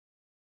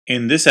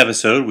In this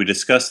episode, we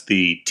discuss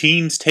the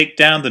Teens Take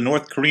Down the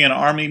North Korean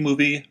Army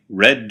movie,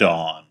 Red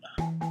Dawn.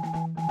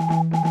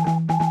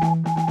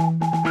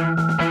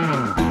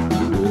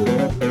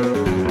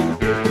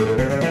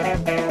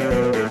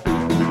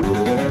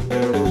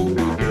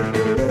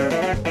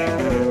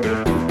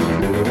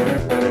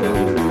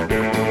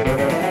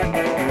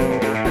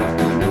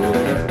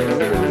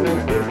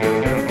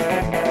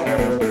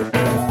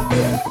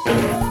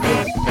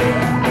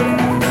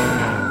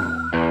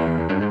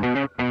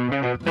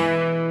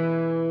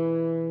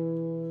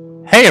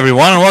 Hey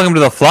everyone, and welcome to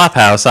the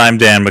Flophouse. I'm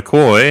Dan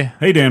McCoy.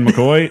 Hey, Dan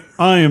McCoy.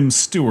 I am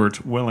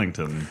Stuart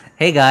Wellington.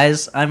 Hey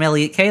guys, I'm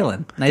Elliot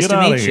Kalin. Nice Get to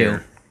outta meet you.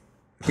 here.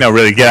 No,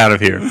 really, get out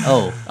of here.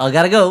 Oh, I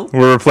gotta go.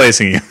 We're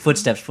replacing you.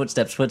 Footsteps,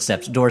 footsteps,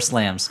 footsteps. Door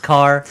slams.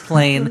 Car,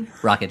 plane,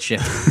 rocket ship.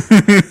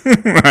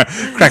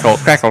 Crackle,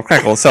 crackle,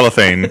 crackle,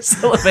 cellophane.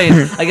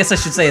 Cellophane. I guess I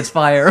should say it's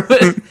fire.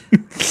 But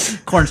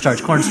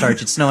cornstarch,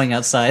 cornstarch. It's snowing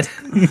outside.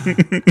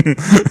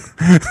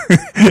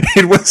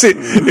 It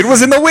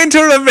was in the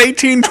winter of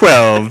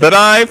 1812 that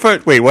I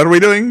first... Wait, what are we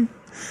doing?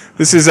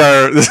 This is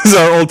our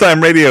old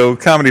time radio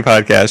comedy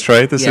podcast,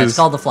 right? It's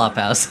called the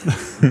Flophouse.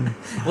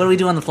 What do we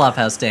do on the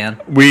Flophouse, Dan?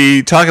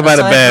 We talk about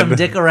Aside a bad... from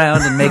dick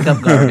around and make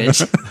up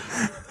garbage.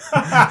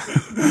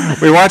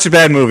 We watch a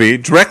bad movie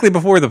directly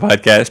before the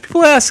podcast.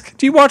 People ask,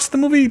 do you watch the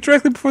movie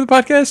directly before the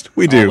podcast?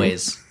 We do.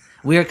 Always.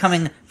 We are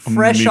coming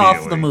fresh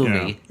off the Immediately,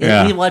 movie.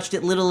 yeah. We watched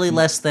it literally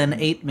less than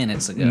 8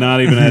 minutes ago. Not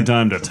even had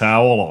time to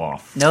towel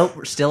off. Nope,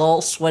 we're still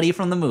all sweaty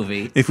from the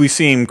movie. If we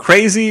seem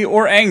crazy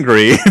or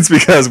angry, it's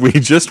because we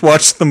just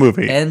watched the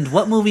movie. And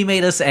what movie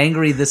made us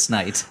angry this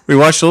night? We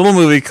watched a little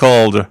movie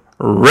called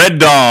Red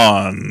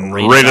Dawn.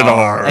 Rated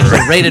R.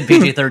 Actually, rated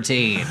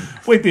PG-13.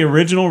 Wait, the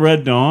original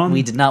Red Dawn?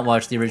 We did not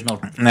watch the original.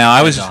 Now,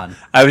 I was Dawn.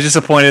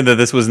 disappointed that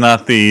this was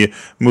not the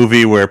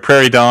movie where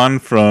Prairie Dawn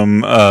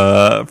from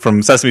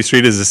Sesame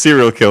Street is a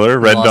serial killer.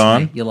 Red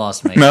Dawn. You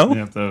lost me. No,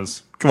 Yep,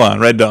 those. come on,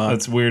 Red Dawn.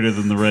 That's weirder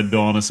than the Red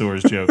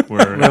Dinosaurs joke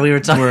where, Where we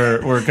were talking-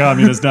 where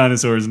communist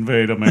dinosaurs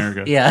invade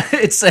America. Yeah,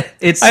 it's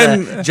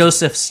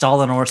Joseph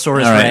Stalinosaurus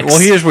All right. Rex.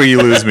 Well, here's where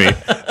you lose me.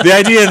 The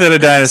idea that a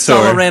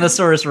dinosaur,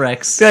 Tyrannosaurus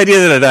Rex. the idea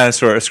that a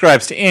dinosaur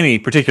ascribes to any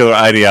particular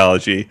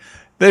ideology,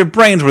 their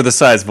brains were the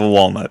size of a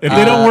walnut. If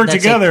they don't work that's a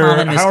together,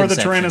 common how are the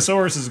misconception.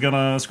 Tyrannosaurus going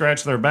to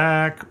scratch their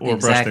back or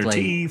brush their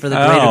teeth? For the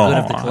greater good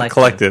of the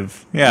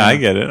collective. Yeah, I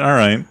get it. All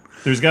right.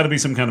 There's got to be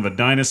some kind of a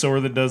dinosaur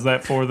that does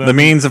that for them. The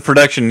means of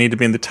production need to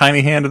be in the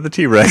tiny hand of the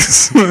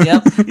T-Rex.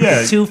 Yep.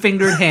 Yeah.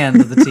 Two-fingered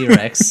hand of the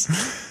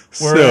T-Rex.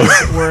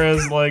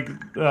 Whereas, like,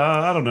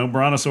 I don't know,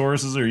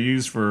 brontosauruses are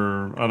used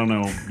for, I don't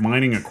know,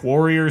 mining a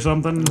quarry or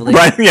something.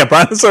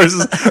 Brontosaurus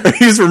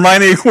are used for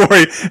mining a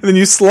quarry, and then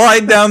you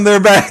slide down their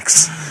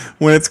backs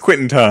when it's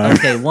quitting time.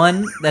 Okay,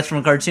 one, that's from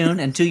a cartoon,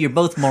 and two, you're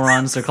both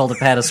morons. They're called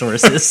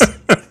apatosauruses.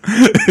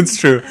 It's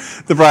true.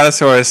 The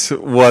Brontosaurus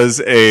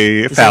was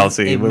a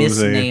fallacy. A What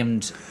was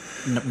misnamed,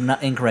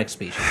 incorrect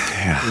species.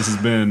 This has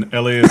been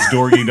Elliot's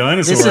Dorgy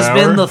Dinosaur This has Hour.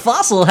 been the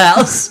Fossil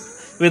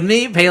House with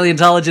me,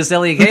 paleontologist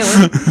Elliot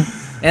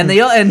Kalin, and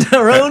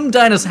our own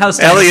house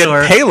Elliot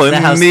dinosaur, Palin, the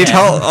house the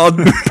cat.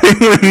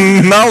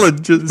 Palin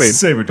knowledge. Wait,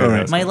 Sabertooth. all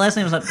right. My last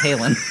name is not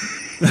Palin.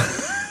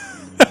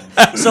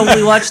 So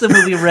we watched the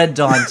movie Red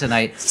Dawn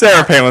tonight.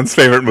 Sarah Palin's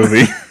favorite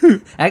movie.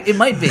 It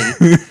might be.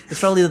 It's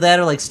probably that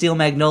or like Steel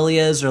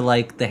Magnolias or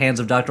like The Hands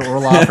of Dr.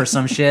 Orloff or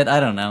some shit. I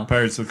don't know.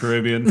 Pirates of the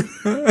Caribbean.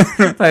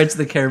 Pirates of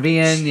the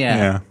Caribbean, yeah.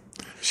 Yeah.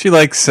 She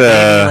likes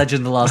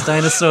Legend of the Lost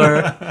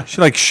Dinosaur. she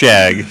likes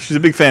Shag. She's a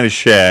big fan of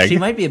Shag. She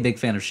might be a big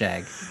fan of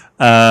Shag.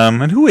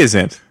 And who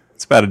isn't?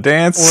 It's about a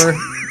dance. Or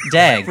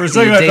Dag. For a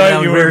second, the I David thought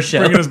Allen you Greer were show.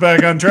 bringing us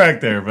back on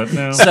track there, but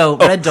no. So,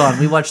 Red Dawn,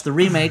 we watched the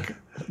remake,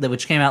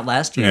 which came out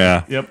last year.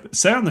 Yeah. Yep,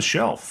 sat on the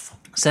shelf.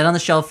 Sat on the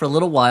shelf for a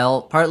little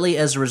while, partly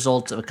as a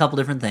result of a couple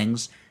different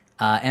things.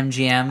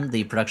 MGM,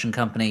 the production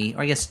company,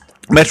 or I guess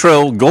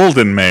Metro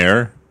Golden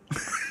Mayer.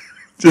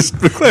 Just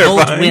to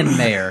clarify. Goldwyn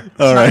Mayer. It's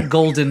not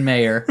Golden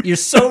Mayer. You're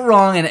so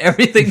wrong in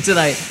everything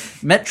tonight.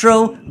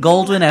 Metro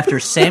Goldwyn after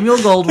Samuel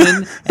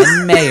Goldwyn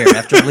and Mayer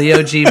after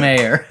Leo G.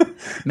 Mayer.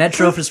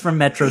 Metro is from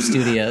Metro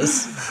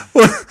Studios.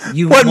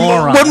 You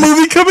moron. What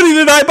movie company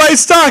did I buy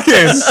stock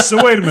in?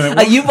 So wait a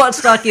minute. You bought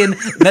stock in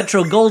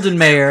Metro Golden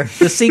Mayer,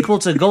 the sequel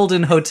to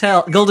Golden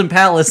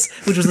Palace,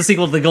 which was the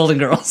sequel to The Golden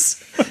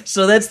Girls.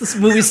 So that's the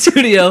movie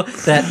studio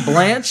that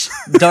Blanche,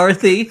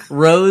 Dorothy,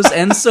 Rose,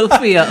 and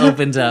Sophia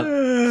opened up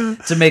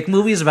to make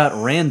movies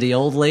about randy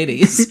old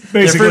ladies.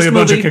 Basically a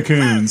bunch of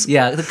cocoons.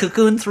 Yeah, The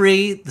Cocoon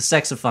 3, The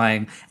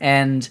Sexifying,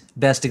 and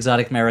Best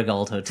Exotic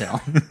Marigold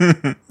Hotel.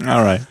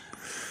 All right.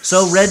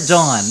 So Red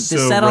Dawn.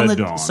 This sat on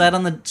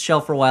the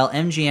shelf for a while.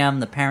 MGM,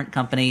 the parent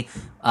company,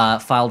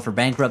 filed for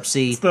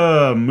bankruptcy. It's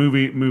the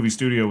movie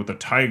studio with the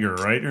tiger,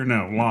 right? Or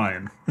no,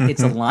 lion.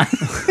 It's a line.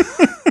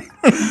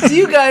 Do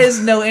you guys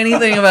know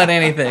anything about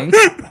anything?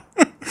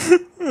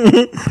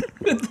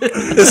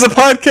 This is a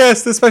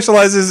podcast that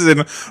specializes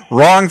in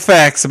wrong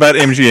facts about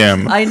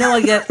MGM. I know.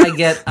 I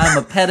get. I'm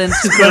a pedant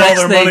who Spent all corrects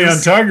their things. money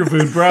on tiger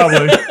food,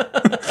 probably.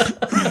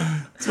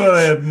 That's why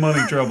they had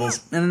money troubles.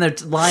 And then their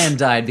lion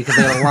died because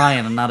they had a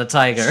lion and not a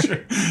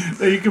tiger.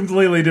 They eat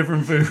completely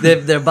different food.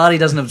 Their body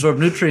doesn't absorb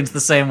nutrients the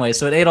same way,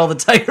 so it ate all the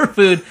tiger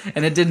food,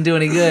 and it didn't do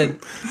any good.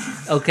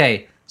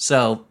 Okay,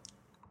 so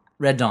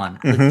Red Dawn.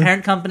 The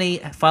parent company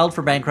filed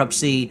for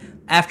bankruptcy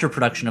after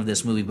production of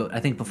this movie, but I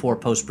think before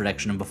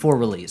post-production and before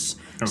release.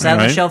 Sat on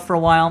the Right. shelf for a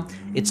while.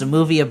 It's a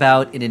movie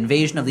about an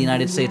invasion of the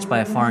United States by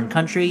a foreign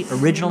country.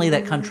 Originally,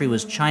 that country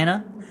was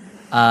China,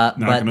 but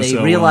gonna they sell well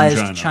in realized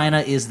China. China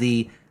is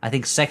the, I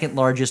think, second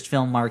largest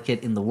film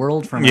market in the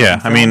world for Yeah,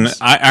 American I mean, films.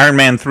 Iron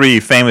Man 3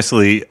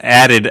 famously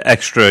added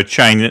extra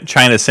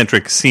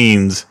China-centric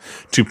scenes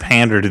to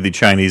pander to the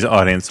Chinese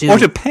audience, Dude. or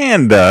to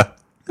panda,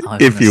 I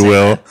was if gonna you say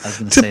will, that. I was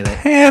gonna to say that.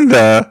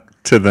 panda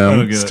to I don't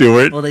them, get it.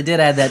 Stuart. Well, they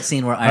did add that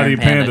scene where How do Iron you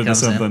Panda panda to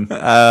comes in. something?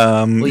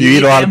 Well, You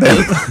eat a lot of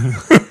bamboo.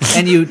 bamboo.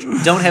 And you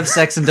don't have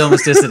sex and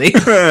domesticity.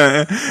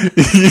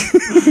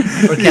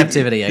 Or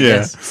captivity, I Yeah.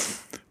 guess.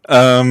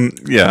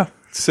 Yeah.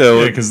 So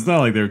Yeah, because it's not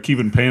like they're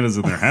keeping pandas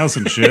in their house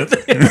and shit.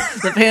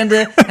 The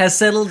panda has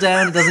settled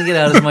down. It doesn't get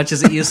out as much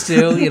as it used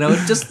to. You know, it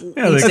just they eats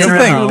that's the dinner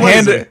thing. at home. What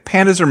is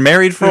Pandas are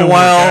married for They a don't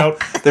while.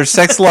 work Their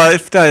sex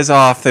life dies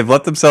off. They've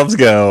let themselves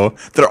go.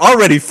 They're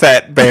already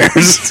fat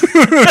bears.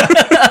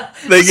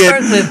 They get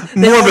Start with,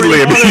 they're morbidly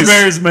already- All the abused.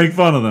 bears make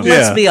fun of them. Yeah.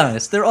 Let's be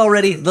honest. They're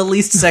already the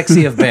least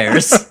sexy of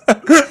bears.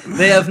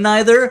 They have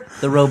neither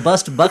the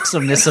robust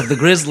buxomness of the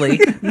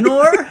grizzly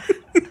nor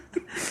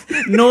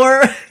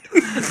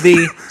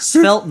the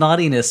svelte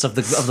naughtiness of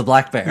the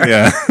black bear.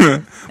 Yeah.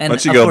 And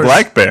Once you of go course-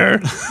 black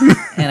bear,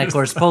 And of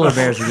course, polar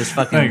bears are just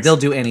fucking. Thanks. They'll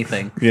do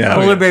anything. Yeah.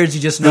 Polar Oh, yeah. bears,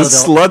 you just the know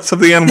they'll. sluts of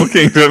the animal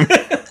kingdom.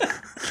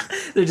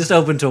 They're just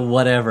open to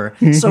whatever.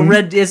 Mm-hmm. So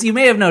as you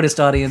may have noticed,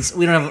 audience,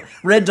 we don't have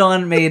Red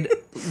Dawn made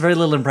very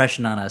little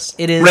impression on us.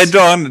 It is Red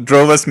Dawn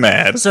drove us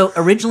mad. So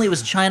originally it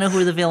was China who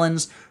were the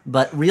villains,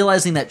 but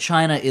realizing that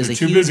China is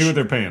Too busy with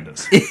their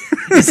pandas.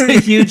 is a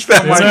huge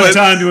film That's market. no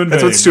time to That's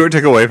what invade. Stuart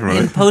took away from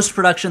In it. post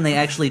production, they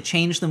actually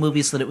changed the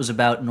movie so that it was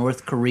about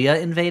North Korea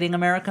invading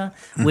America,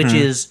 which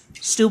is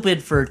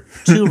stupid for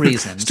two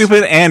reasons. Mm-hmm.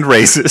 Stupid and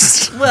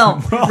racist. Well,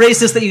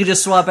 racist that you can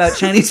just swap out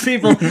Chinese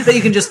people. That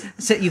you can just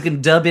you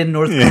can dub in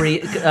North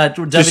Korea,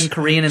 dub in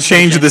Korean and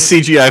Change the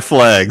CGI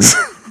flags.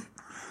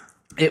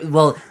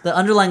 Well, the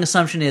underlying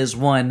assumption is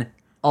one,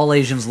 all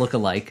Asians look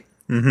alike,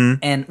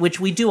 and which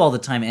we do all the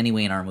time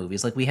anyway in our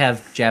movies. Like we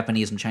have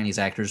Japanese and Chinese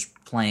actors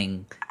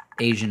playing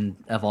Asian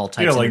of all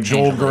types. Yeah, like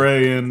Joel interchangeably.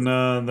 Gray in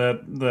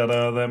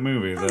that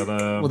movie.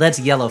 Well, that's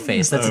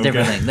Yellowface. That's a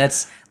different Okay. thing.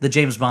 That's the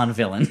James Bond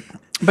villain.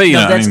 But you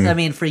know, That's, I I mean,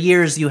 mean, for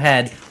years you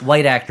had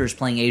white actors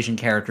playing Asian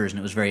characters, and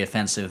it was very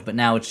offensive. But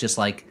now it's just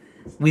like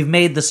we've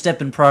made the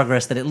step in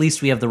progress that at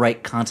least we have the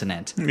right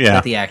continent Yeah.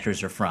 that the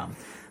actors are from.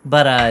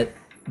 But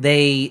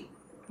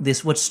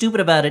what's stupid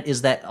about it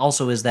is that,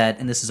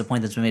 and this is a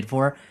point that's been made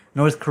before,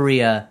 North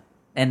Korea.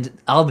 And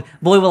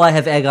boy, will I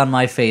have egg on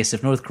my face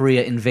if North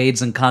Korea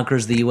invades and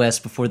conquers the U.S.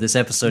 before this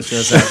episode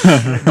goes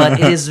up. But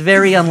it is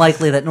very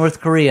unlikely that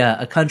North Korea,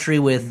 a country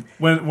with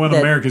When that-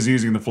 America's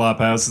using the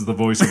Flophouse as the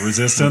voice of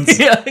resistance.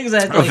 yeah,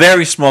 exactly. a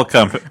very small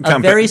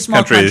very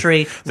small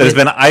country that has with-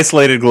 been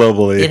isolated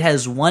globally. It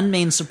has one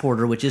main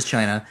supporter, which is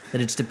China, that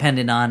it's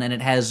dependent on, and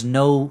it has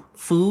no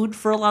food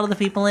for a lot of the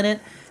people in it.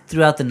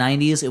 Throughout the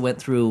 90s, it went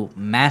through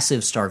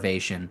massive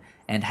starvation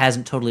and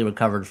hasn't totally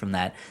recovered from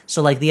that.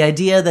 So, like, the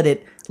idea that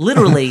it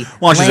literally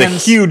Launches a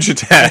lands huge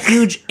attack.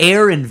 huge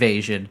air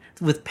invasion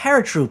with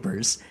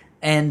paratroopers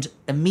and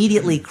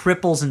immediately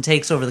cripples and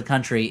takes over the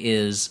country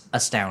is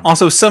astounding.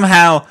 Also,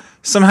 somehow,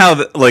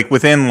 like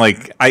within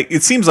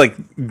it seems like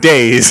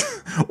days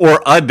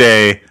or a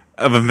day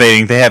of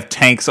invading, they have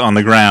tanks on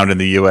the ground in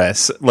the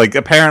U.S. Like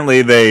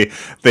apparently they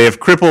have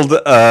crippled.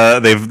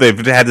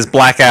 They've had this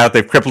blackout.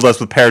 They've crippled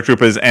us with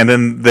paratroopers, and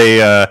then they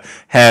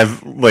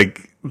have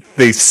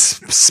they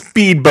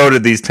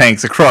speedboated these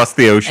tanks across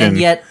the ocean. And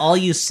yet, all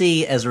you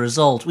see as a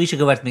result, we should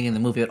go back to the beginning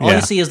of the movie, but all Yeah.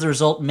 you see as the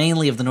result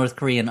mainly of the North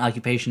Korean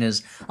occupation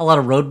is a lot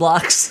of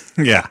roadblocks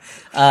yeah,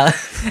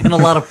 and a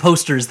lot of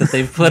posters that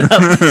they've put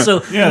up.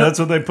 So, Yeah, that's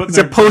what they put. It's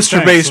a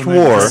poster-based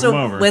war. so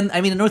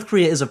North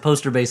Korea is a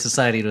poster-based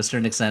society to a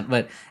certain extent,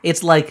 but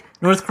it's like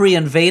North Korea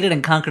invaded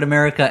and conquered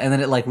America, and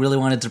then it like really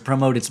wanted to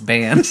promote its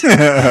band, so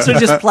it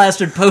just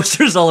plastered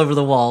posters all over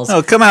the walls.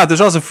 oh come out!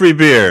 There's also free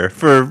beer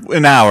for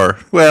an hour.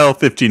 Well,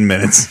 15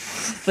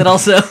 minutes. But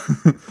also,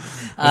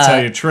 That's how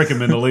you trick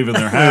them into leaving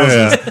their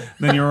houses.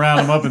 Then you round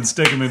them up and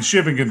stick them in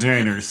shipping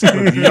containers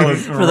with yellow or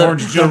for the,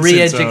 orange the jumpsuits on.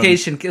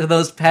 re-education,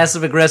 those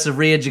passive-aggressive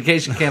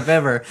re-education camp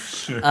ever.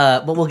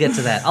 But we'll get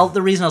to that.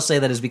 The reason I'll say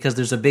that is because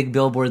there's a big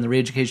billboard in the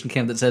re-education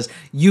camp that says,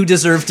 "You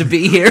deserve to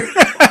be here."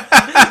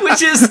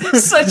 Which is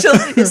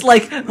it's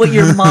like what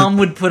your mom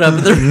would put up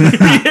at the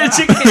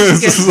re-education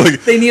This is camp.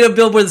 like- They need a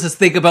billboard that says,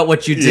 "Think about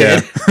what you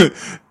did." Yeah.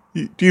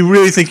 Do you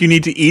really think you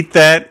need to eat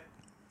that?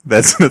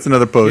 That's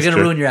another poster. You're going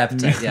to ruin your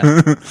appetite,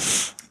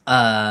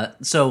 yeah.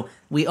 So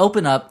we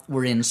open up,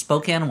 we're in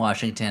Spokane,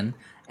 Washington,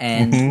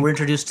 and we're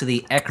introduced to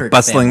the Eckert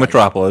Bustling family.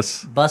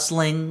 metropolis.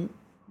 Bustling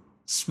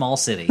small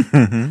city.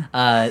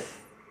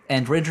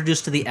 And we're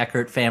introduced to the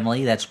Eckert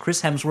family. That's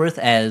Chris Hemsworth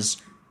as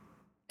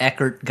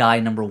Eckert guy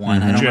number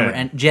one. I don't Jed. remember.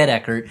 And Jed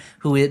Eckert,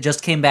 who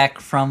just came back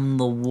from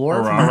the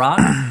war from Iraq.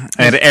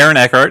 And Aaron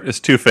Eckhart is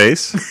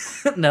Two-Face.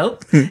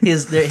 Nope.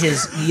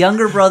 His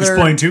younger brother. He's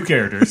playing two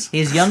characters.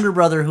 His younger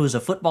brother, who's a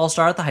football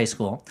star at the high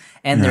school,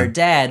 and their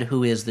dad,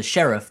 who is the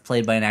sheriff,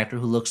 played by an actor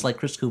who looks like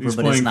Chris Cooper, He's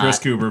but is playing not. Chris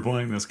Cooper,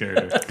 playing this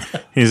character.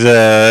 He's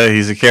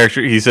a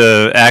character. He's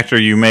a actor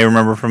you may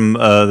remember from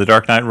The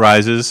Dark Knight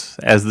Rises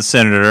as the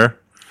senator.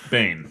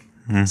 Bane.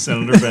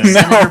 Senator Bane.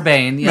 Senator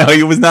Bane. Yeah. No,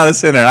 he was not a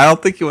senator. I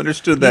don't think you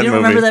understood that You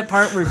movie. remember that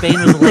part where Bane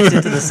was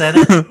elected to the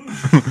Senate?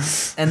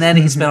 And then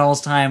he spent all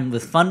his time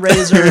with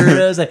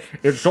fundraisers. Like,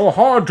 it's so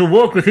hard to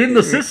work within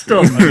the system.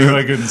 I knew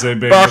I couldn't say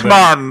Bane. without-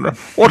 Batman,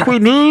 what we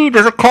need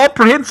is a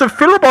comprehensive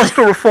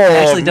filibuster reform. I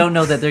actually don't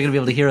know that they're going to be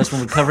able to hear us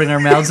when we're covering our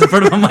mouths in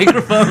front of a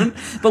microphone,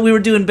 but we were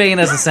doing Bane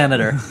as a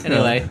senator.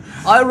 Anyway,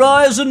 I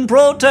rise in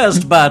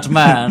protest,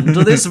 Batman,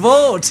 to this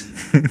vote.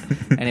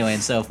 Anyway,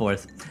 and so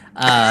forth.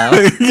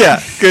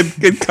 Yeah,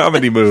 good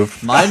comedy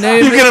move. My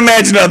name You is... can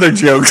imagine other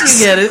jokes.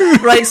 You get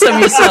it. Write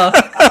some yourself.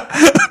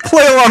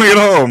 Play along at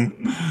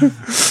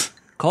home.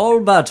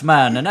 Call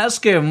Batman and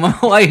ask him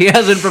why he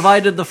hasn't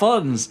provided the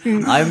funds.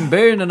 I'm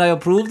Bane and I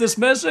approve this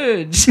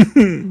message.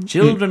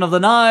 Children of the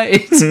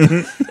night.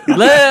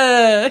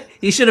 Blah.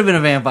 He should have been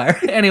a vampire.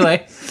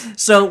 Anyway,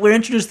 so we're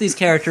introduced to these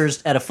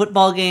characters at a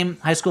football game,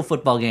 high school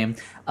football game.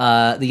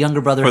 The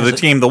younger brother For has the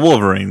team, the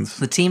Wolverines.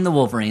 the team, the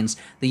Wolverines.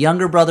 The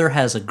younger brother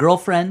has a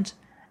girlfriend.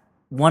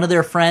 One of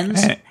their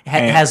friends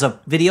has a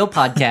video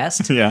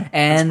podcast. Yeah.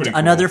 And pretty cool.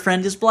 another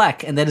friend is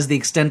black. And that is the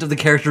extent of the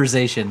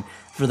characterization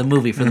for the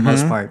movie for the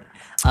most part.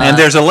 And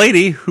there's a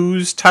lady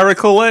who's Tyra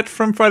Collette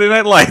from Friday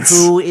Night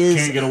Lights. Who is...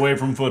 Can't get away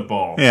from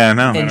football. Yeah,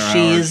 no. And matter how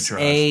she's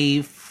hard she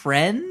a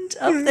friend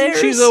of theirs?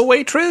 She's a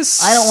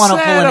waitress. I don't want to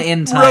pull at an a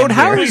in time here.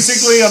 Roadhouse.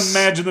 Basically,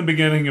 imagine the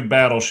beginning of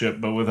Battleship,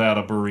 but without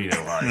a burrito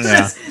heist.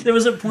 Yeah. There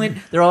was a point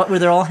where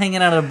they're all hanging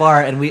out at a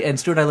bar, and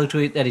Stuart and I looked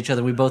at each other.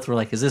 And we both were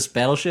like, "Is this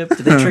Battleship? Did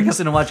they trick us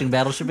into watching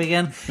Battleship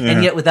again?"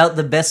 And yet, without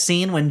the best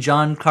scene when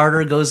John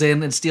Carter goes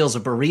in and steals a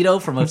burrito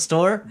from a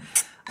store.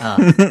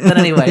 But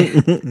anyway,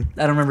 I don't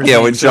remember. His Yeah,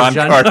 name, when so John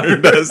Carter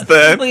does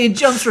that. Well, he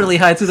jumps really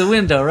high through the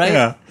window, right?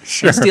 Yeah,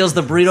 sure. And steals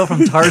the burrito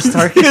from Tar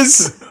Starkey.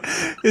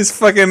 His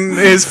fucking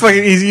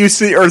he's used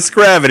to the Earth's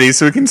gravity,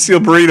 so he can steal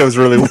burritos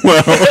really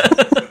well.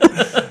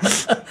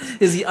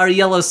 Our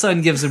yellow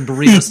sun gives him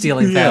burrito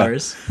stealing Yeah,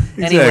 powers.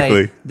 exactly.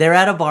 Anyway, they're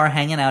at a bar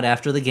hanging out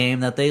after the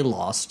game that they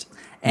lost,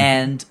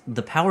 and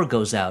the power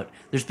goes out.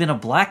 There's been a Oh,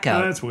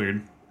 blackout. that's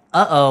weird.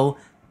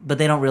 But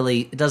they don't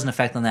really, it doesn't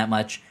affect them that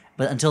much.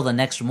 But until the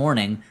next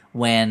morning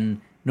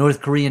when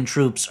North Korean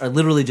troops are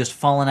literally just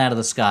falling out of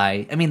the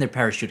sky. I mean, they're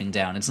parachuting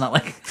down. It's not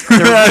like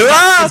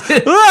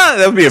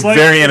That would be a like-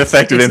 very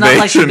ineffective it's not like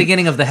the invasion.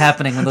 beginning of The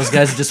Happening when those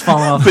guys are just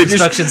falling off the They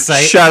construction just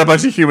site. shot a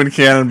bunch of human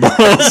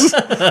cannonballs.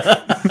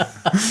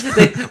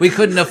 We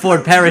couldn't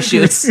afford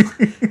parachutes.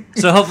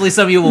 So hopefully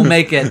some of you will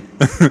make it.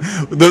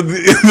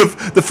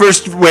 the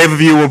first wave of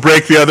you will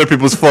break the other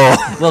people's fall.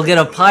 We'll get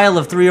a pile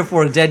of 3 or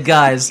 4 dead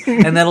guys,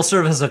 and that'll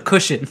serve as a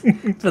cushion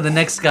for the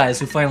next guys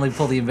who finally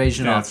pull the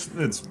invasion Yeah, off.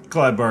 it's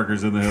Clyde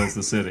Barker's in the hills,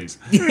 the cities.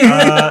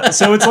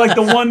 So it's like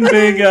the one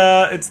big,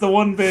 it's the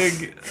one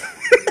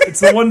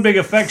big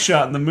effect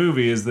shot in the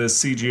movie is this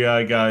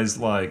CGI guys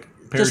like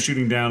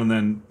parachuting down and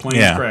then planes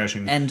Yeah.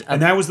 crashing, And,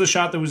 that was the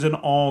shot that was in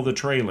all the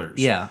trailers.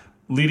 Yeah.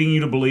 Leading you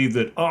to believe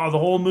that the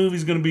whole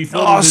movie's going to be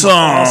filled Awesome. with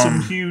this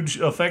awesome, huge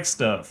effect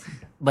stuff.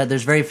 But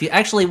there's very few.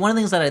 Actually, one of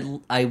the things that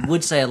I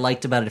would say I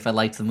liked about it, if I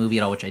liked the movie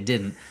at all, which I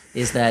didn't,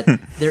 is that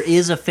there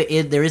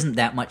isn't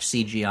that much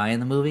CGI in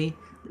the movie,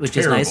 which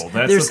Terrible. is nice.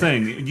 That's There's- the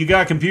thing. You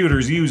got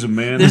computers, use them,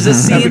 man. There's a Have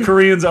scene- the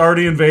Koreans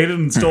already invaded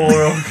and stole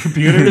our own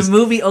computers? The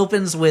movie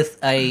opens with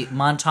a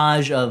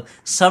montage of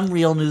some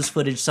real news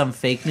footage, some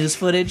fake news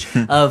footage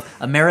of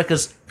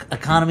America's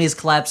economy is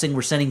collapsing.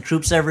 We're sending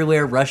troops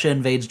everywhere. Russia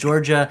invades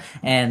Georgia,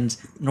 and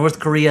North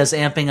Korea is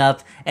amping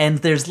up. And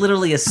there's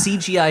literally a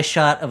CGI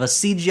shot of a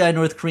CGI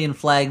North Korean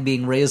flag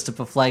being raised up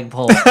a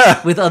flagpole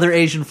with other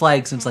Asian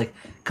flags. And it's like,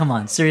 come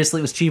on, seriously,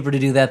 it was cheaper to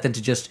do that than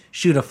to just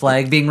shoot a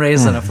flag being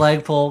raised on a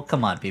flagpole.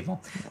 Come on,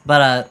 people.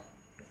 But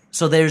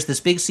so there's this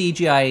big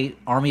CGI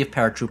army of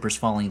paratroopers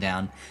falling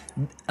down.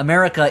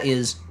 America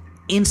is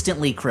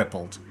instantly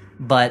crippled,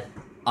 but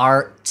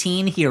our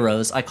teen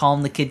heroes, I call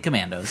them the Kid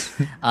Commandos,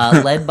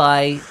 led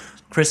by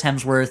Chris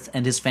Hemsworth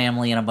and his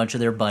family and a bunch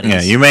of their buddies.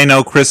 Yeah, you may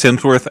know Chris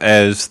Hemsworth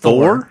as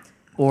Thor.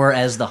 Or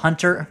as the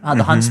hunter,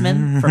 the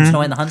huntsman from Snow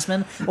White and the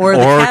Huntsman, or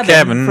the Or cabin,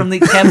 Cabin. from the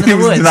Cabin in the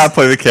He Woods. did not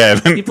play the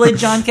cabin. He played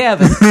John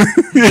Cabin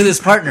with his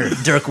partner,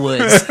 Dirk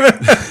Woods.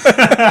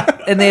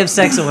 And they have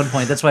sex at one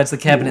point. That's why it's the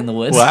Cabin in the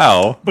Woods.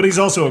 Wow. But he's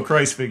also a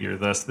Christ figure,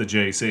 thus the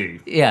JC.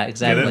 Yeah,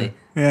 exactly. it?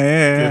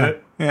 Yeah. Get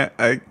it? Yeah.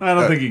 I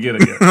don't think you get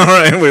it yet. All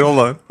right, wait, hold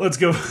on. Let's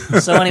go.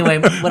 So anyway,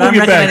 what I'm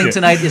get back recommending to it.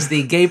 tonight is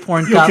the gay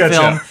porn You'll cop catch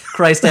film up.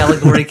 Christ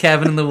Allegory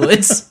Cabin in the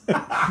Woods.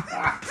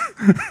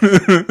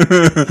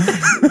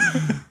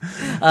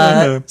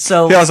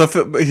 So He also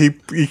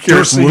he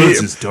cures Dirk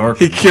Woods is dark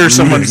He and cures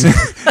someone's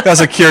he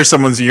also cures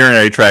someone's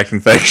urinary tract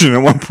infection at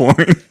one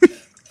point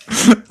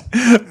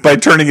by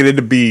turning it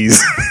into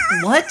bees.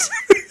 what?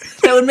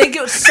 That That would make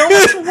it so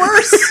much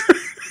worse.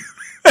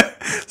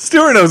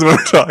 Stuart knows what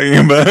I'm talking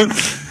about.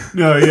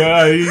 No,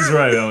 yeah, he's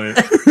right, Elliot.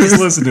 Just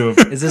listen to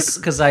him. Is this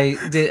because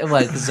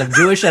because I'm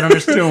Jewish? I don't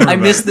understand. Don't worry I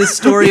missed this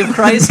story of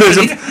Christ when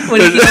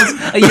he heals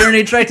a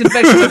urinary tract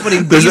infection by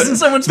putting bees in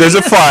someone's There's a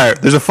penis? fire.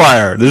 There's a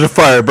fire. There's a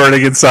fire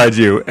burning inside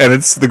you, and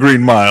it's the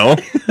Green Mile.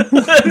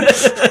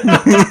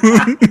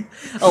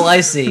 Oh,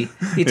 I see.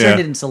 He turned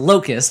Yeah. it into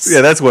locusts.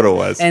 Yeah, that's what it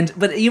was.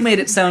 But you made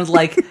it sound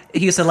like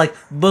he said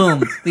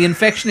boom, the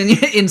infection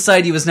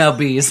inside you is now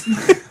bees.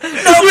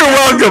 You're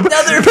welcome.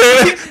 Another-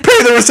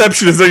 Pay the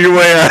receptionist on your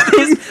way out.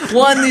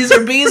 One, these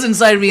are bees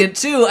inside me, and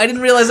two, I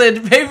didn't realize I had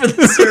to pay for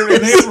the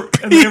service.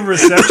 And they have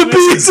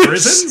receptionists in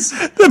prisons?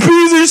 The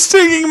bees are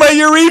stinging my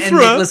urethra. And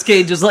Nicolas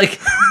Cage is like,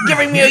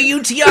 giving me a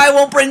UTI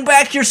won't bring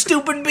back your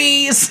stupid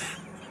bees.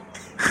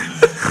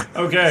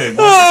 Okay.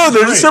 Oh,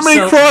 there's so many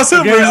So- crossovers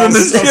Okay, I'll in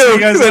this see joke. you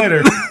guys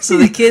later. So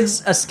the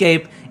kids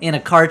escape in a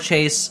car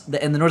chase,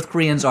 and the North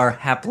Koreans are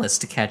hapless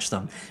to catch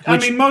them. I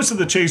mean, most of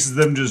the chase is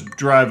them just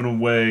driving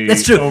away.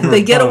 That's true. Over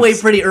They get bumps. away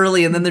pretty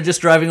early, and then they're just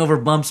driving over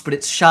bumps, but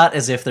it's shot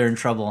as if they're in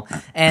trouble.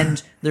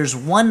 And there's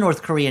one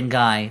North Korean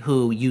guy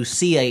who you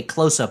see a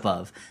close-up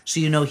of, so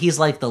you know he's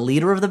like the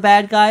leader of the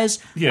bad guys.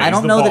 Yeah, I he's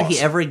don't the know that boss. he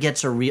ever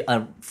gets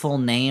a full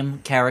name,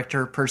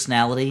 character,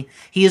 personality.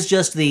 He is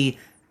just the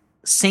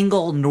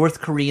single North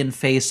Korean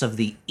face of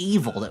the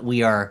evil that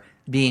we are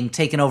being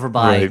taken over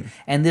by. Right.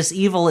 And this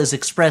evil is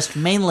expressed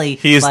mainly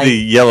He is by... the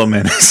yellow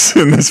menace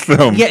in this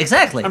film. Yeah,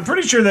 exactly. I'm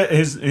pretty sure that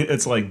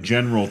it's like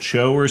General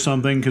Cho or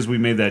something because we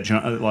made that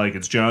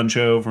it's John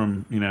Cho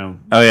from Oh, yeah,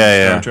 Star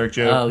yeah. Trek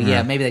Joe. Oh,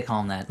 yeah, maybe they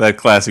call him that. That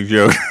classic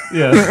joke.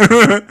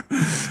 Yeah,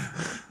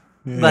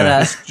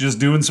 But just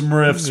doing some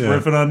riffs,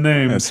 riffing on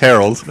names. It's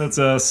Harold. That's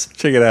us.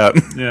 Check it out.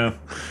 Yeah.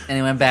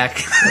 anyway, I'm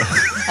back.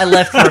 I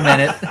left for a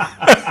minute.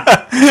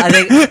 I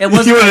think it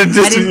wasn't. You wanna I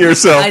distance didn't-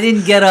 yourself. I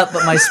didn't get up,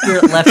 but my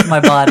spirit left my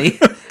body,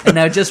 and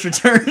now it just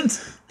returned.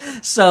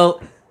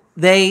 So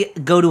they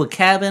go to a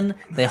cabin.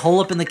 They hole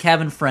up in the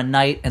cabin for a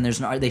night, and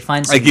they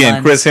find some Again,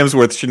 guns. Chris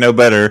Hemsworth should know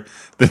better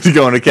than to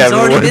go in a He's cabin.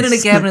 already in the been in a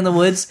woods. cabin in the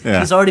woods. Yeah.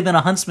 He's already been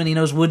a huntsman. He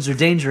knows woods are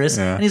dangerous,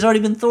 Yeah. and he's already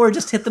been Thor.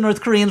 Just hit the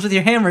North Koreans with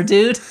your hammer,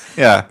 dude.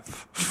 Yeah.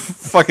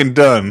 Fucking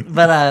done.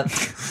 But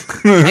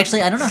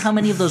actually, I don't know how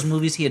many of those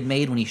movies he had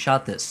made when he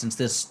shot this, since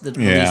the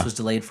release Yeah. was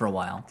delayed for a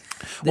while.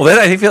 Well,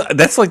 I feel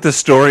that's like the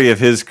story of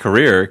his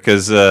career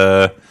because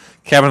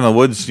Cabin in the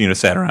Woods,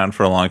 sat around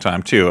for a long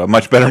time too. A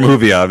much better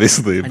movie,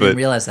 obviously, I but didn't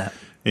realize that.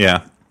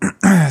 yeah.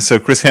 So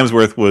Chris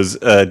Hemsworth was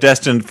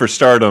destined for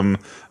stardom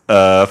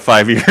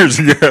 5 years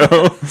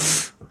ago.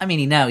 I mean,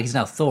 he's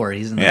now Thor.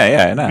 He's in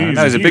yeah,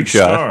 no, he's a big huge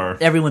shot. star.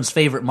 everyone's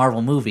favorite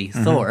Marvel movie,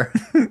 Thor.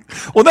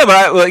 Well, no,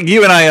 but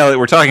you and I, Elliot,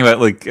 were talking about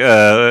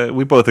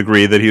we both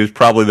agree that he was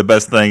probably the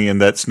best thing in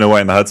that Snow White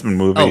and the Huntsman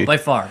movie. Oh, by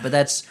far.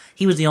 But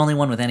he was the only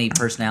one with any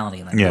personality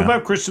in that. Yeah. What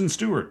about Kristen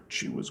Stewart?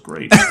 She was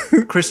great.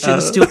 Christian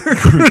Stewart.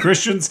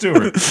 Kristen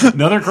Stewart.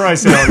 Another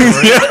Christ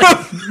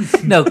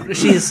allegory. No,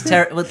 she's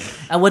terrible.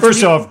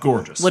 First off,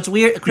 gorgeous. what's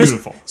weird?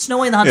 Beautiful. Snow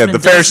White and the Yeah, Huntsman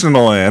the fairest in the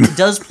land.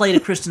 does play to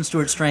Kristen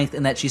Stewart's strength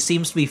in that she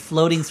seems to be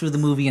floating through the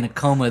movie in a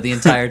coma the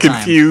entire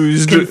time.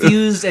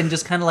 Confused and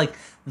just kind of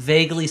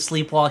vaguely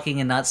sleepwalking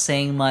and not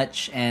saying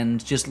much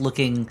and just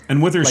looking.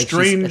 And with her like she's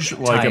strange,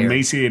 tired.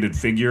 emaciated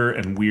figure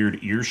and weird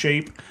ear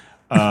shape,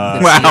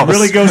 Wow.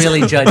 really goes.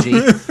 really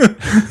judgy.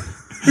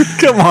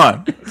 Come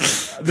on.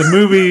 The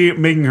movie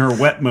making her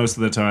wet most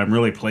of the time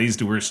really plays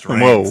to her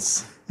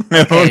strengths.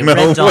 Okay, know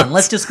Red Dawn. what's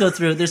Let's just go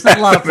through. There's not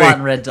a lot of plot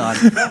in Red Dawn.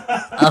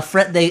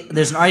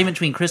 There's an argument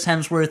between Chris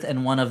Hemsworth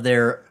and one of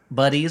their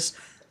buddies,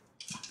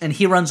 and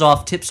he runs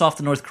off, tips off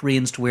the North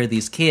Koreans to where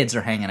these kids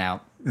are hanging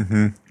out.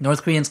 Mm-hmm.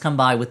 North Koreans come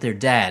by with their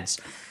dads,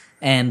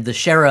 and the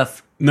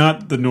sheriff.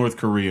 Not the North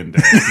Korean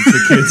dad.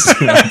 The kids'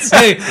 dads.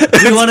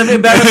 Hey, you want to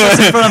embarrass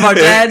us in front of our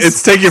dads?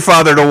 It's Take Your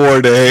Father to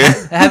War Day.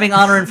 Having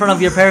honor in front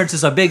of your parents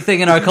is a big thing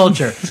in our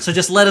culture. So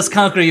just let us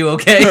conquer you,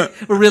 okay?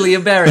 We're really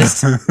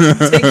embarrassed.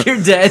 Take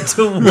your dad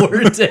to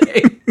war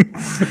day.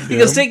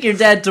 Because take your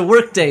dad to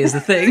work day is the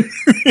thing.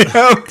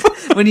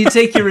 When you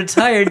take your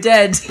retired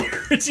dad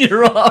to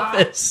your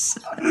office.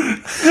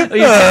 Or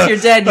you take your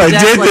dad, your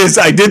dad's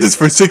I did this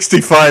for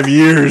 65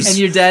 years. and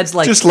your dad's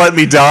like, Just let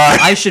me die.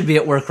 I should be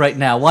at work right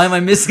now. Why am I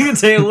missing a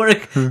day of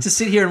work to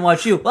sit here and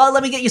watch you? Well,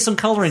 let me get you some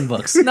coloring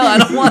books. No, I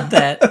don't want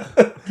that.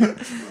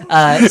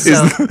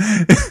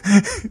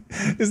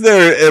 Is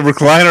there a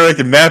recliner I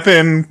can nap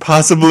in,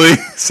 possibly,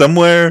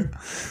 somewhere?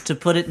 To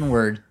put it in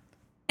word,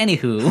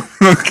 anywho,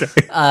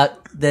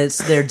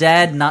 Okay. their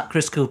dad, not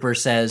Chris Cooper,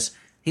 says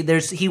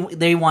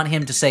they want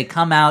him to say,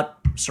 "Come out,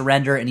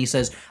 surrender," and he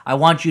says, "I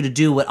want you to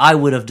do what I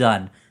would have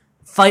done,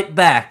 fight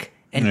back."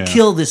 And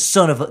kill this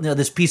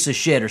this piece of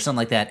shit or something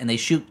like that, and they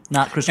shoot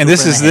not Chris. And Cooper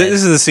this in is the head.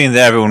 this is the scene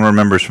that everyone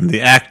remembers from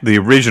the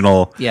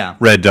original Yeah.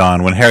 Red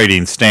Dawn when Harry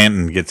Dean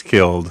Stanton gets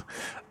killed.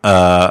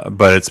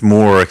 But it's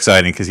more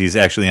exciting because he's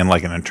actually in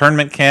like an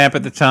internment camp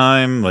at the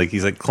time. Like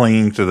he's like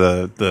clinging to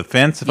the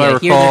fence, if I recall.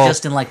 Here they're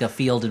just in like a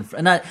field,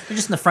 they're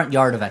just in the front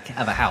yard of a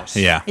house.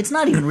 Yeah. It's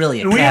not even really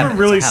a And cabin. we haven't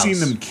really it's a house. seen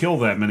them kill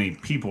that many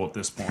people at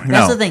this point.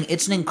 That's No. the thing.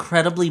 It's an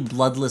incredibly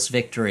bloodless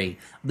victory.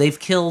 They've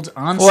killed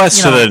on. Well,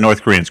 that's to the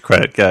North Koreans'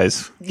 credit,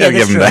 guys. Gotta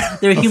give them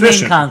that. They're humane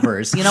Efficient.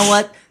 conquerors. You know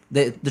what?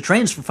 The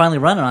train's finally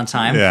running on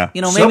time. Yeah.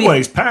 You know, maybe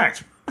Subway's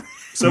packed.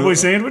 Subway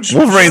sandwich.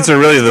 Wolverines are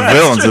really the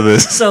villains of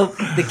this. So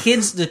the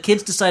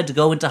kids decide to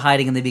go into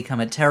hiding, and they become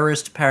a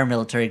terrorist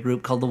paramilitary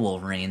group called the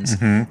Wolverines.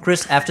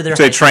 Chris, after their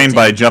They high school train team-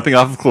 by jumping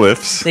off of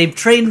cliffs. They've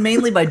trained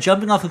mainly by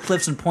jumping off of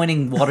cliffs and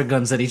pointing water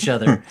guns at each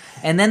other,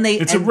 and then they.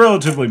 It's a and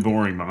relatively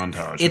boring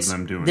montage of it's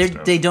them doing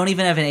stuff. they don't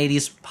even have an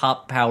 '80s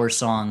pop power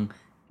song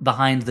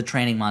behind the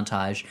training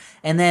montage,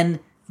 and then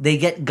they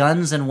get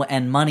guns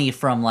and money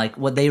from like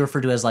what they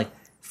refer to as like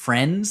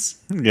friends.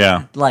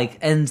 Yeah. Like,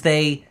 and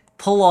they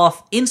pull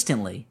off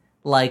instantly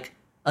like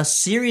a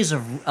series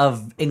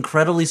of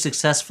incredibly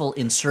successful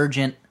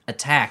insurgent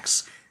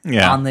attacks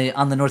on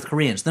the North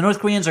Koreans. The North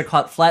Koreans are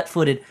caught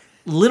flat-footed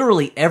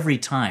literally every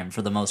time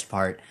for the most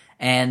part,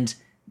 and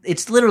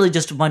it's literally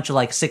just a bunch of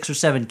like 6 or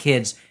 7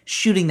 kids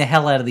shooting the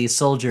hell out of these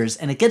soldiers,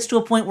 and it gets to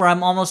a point where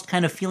I'm almost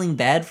kind of feeling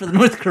bad for the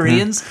North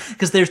Koreans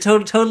because they're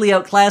totally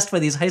outclassed by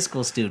these high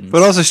school students.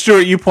 But also,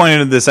 Stuart, you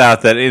pointed this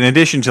out that in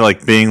addition to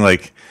like being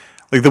like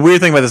the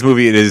weird thing about this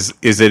movie is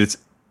that it's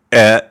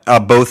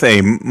both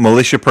a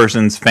militia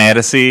person's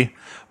fantasy,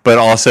 but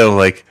also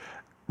like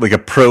a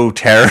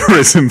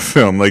pro-terrorism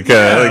film, like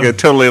a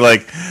totally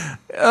like,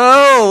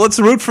 oh, let's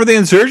root for the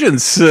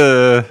insurgents.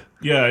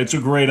 Yeah, it's a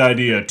great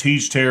idea.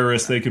 Teach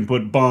terrorists they can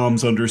put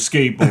bombs under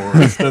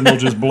skateboards, then they'll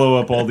just blow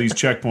up all these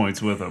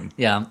checkpoints with them.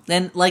 Yeah,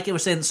 and like it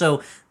was saying,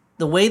 so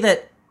the way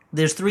that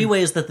there's 3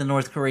 ways that the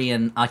North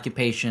Korean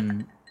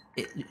occupation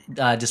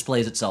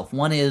displays itself.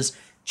 One is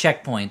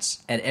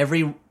checkpoints at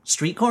every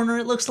street corner,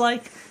 it looks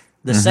like.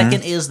 The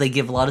second is they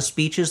give a lot of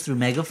speeches through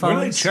What are they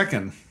megaphones.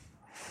 checking?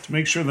 To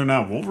make sure they're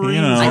not Wolverines?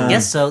 You know, I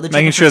guess so. They're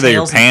making checking sure for that your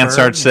tails and pants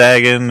fur. aren't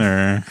sagging,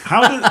 or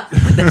How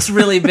did... That's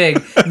really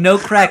big. No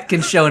crack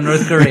can show in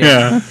North Korea.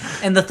 Yeah.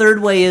 And the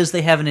third way is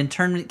they have an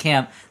internment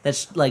camp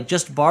that's like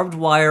just barbed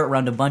wire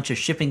around a bunch of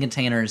shipping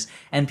containers,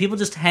 and people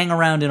just hang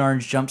around in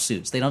orange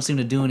jumpsuits. They don't seem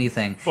to do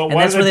anything. But And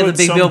why that's do where they they have a put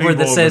big some billboard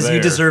that people says over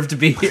 "You there?" deserve to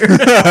be here."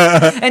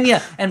 And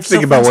yeah, and so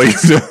Think for about what you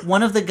instance, do.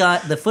 one of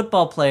the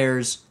football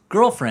player's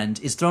girlfriend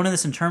is thrown in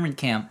this internment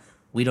camp.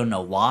 We don't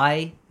know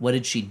why. What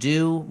did she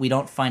do? We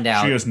don't find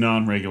out. She has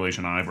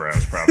non-regulation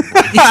eyebrows, probably.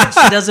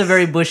 She does have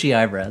very bushy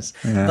eyebrows.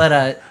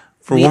 But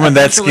for a woman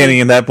that skinny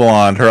and that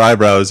blonde, her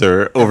eyebrows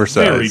are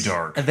oversized. Very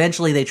dark.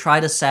 eventually, they try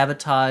to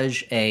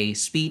sabotage a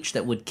speech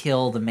that would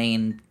kill the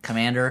main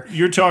commander.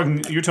 You're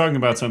talking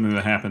about something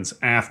that happens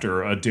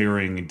after a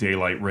daring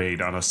daylight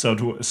raid on a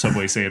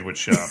Subway sandwich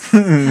shop.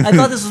 I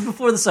thought this was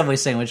before the Subway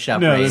sandwich shop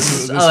No, raid.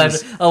 this is-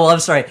 Well, I'm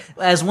sorry.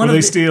 As one Where of they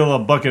the, steal a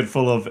bucket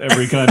full of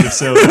every kind of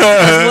soda.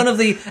 as one of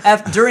the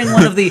during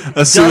one of the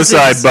A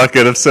suicide dozens,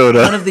 bucket of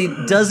soda. one of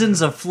the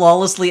dozens of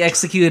flawlessly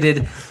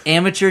executed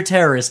amateur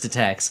terrorist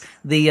attacks.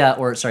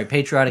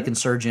 Patriotic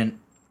insurgent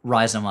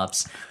rise 'em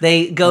ups.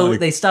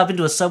 They stop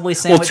into a Subway Well,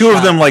 sandwich. 2 of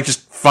shop. them like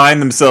just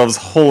find themselves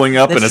holing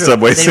up That's in a true.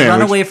 Subway they sandwich.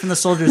 run away from the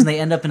soldiers and they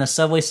end up in a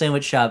Subway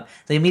sandwich shop.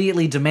 They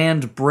immediately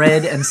demand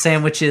bread and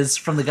sandwiches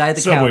from the guy at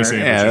the Subway counter.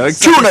 sandwich. Yeah, like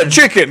tuna,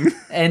 chicken.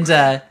 And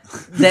then,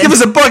 Give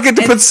us a bucket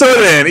to and- put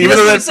soda in. He Even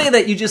though doesn't that's say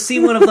that. You just see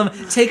one of them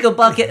take a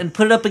bucket and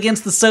put it up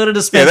against the soda yeah,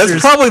 dispensers.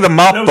 that's probably the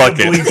mop That was a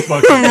bucket. bleach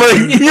bucket.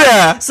 like,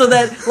 yeah. so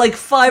that like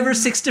 5 or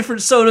 6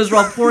 different sodas were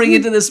all pouring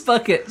into this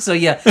bucket. So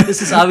yeah,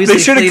 this is obviously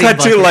They should have a cut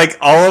cleaning to bucket. like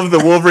all of the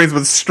Wolverines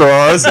with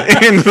straws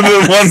into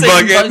the one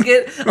Same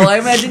bucket. Oh, I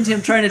imagined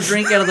him trying to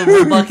drink out of the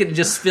one bucket and it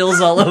just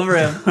spills all over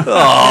him.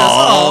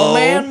 Oh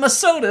man, my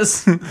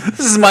sodas. This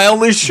is my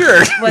only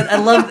shirt. But I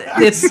love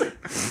it's.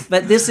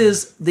 But this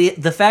is the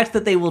fact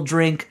that they will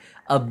drink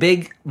a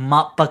big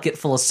mop bucket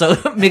full of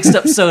soda, mixed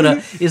up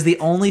soda, is the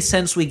only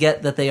sense we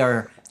get that they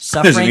are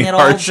suffering any at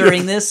all hardship.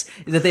 during this.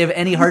 That they have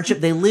any hardship.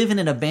 They live in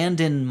an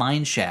abandoned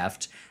mine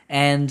shaft.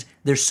 And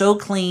they're so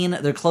clean.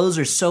 Their clothes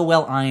are so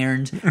well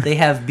ironed. They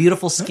have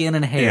beautiful skin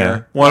and Yeah.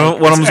 hair. One of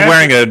them's after-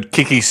 wearing a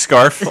kicky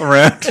scarf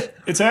around.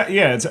 It's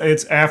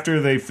after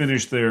they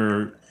finish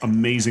their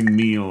amazing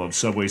meal of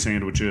Subway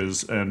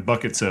sandwiches and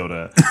bucket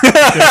soda. They're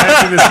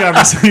having this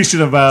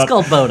conversation about. It's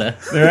called Boda.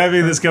 They're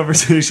having this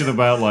conversation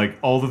about like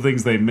all the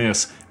things they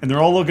miss, and they're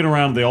all looking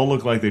around. They all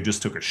look like they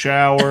just took a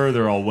shower.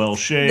 They're all well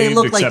shaved. They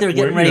look like except they're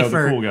getting where, ready the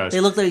for. cool guys. They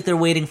look like they're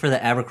waiting for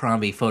the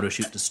Abercrombie photo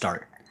shoot to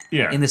start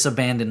yeah, in this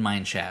abandoned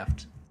mine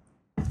shaft.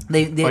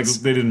 They like it's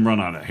they didn't run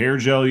out of hair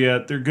gel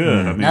yet. They're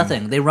good. I mean,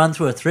 nothing. They run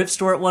through a thrift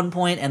store at one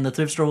point, and the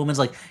thrift store woman's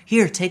like,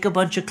 "Here, take a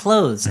bunch of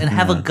clothes and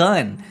have a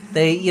gun."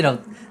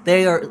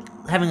 They are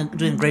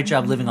doing a great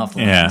job living off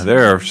the Yeah, land.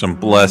 there are some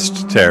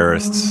blessed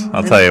terrorists.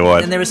 I'll tell you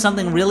what. And there was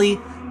something really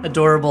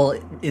adorable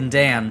in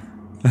Dan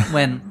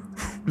when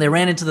They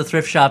ran into the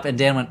thrift shop, and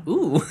Dan went,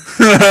 ooh.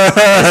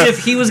 As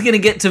if he was going to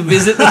get to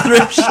visit the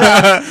thrift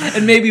shop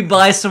and maybe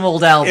buy some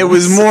old albums. It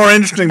was more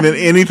interesting than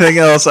anything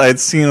else I had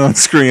seen on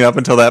screen up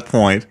until that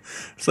point.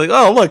 It's like,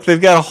 oh, look,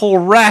 they've got a whole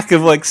rack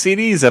of like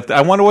CDs up there.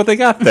 I wonder what they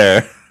got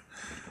there.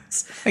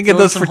 I get Filling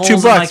those some for holes in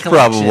my $2 collection.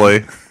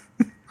 probably.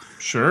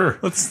 Sure.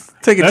 Let's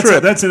take a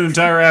trip. That's an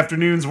entire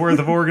afternoon's worth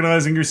of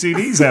organizing your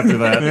CDs after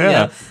that.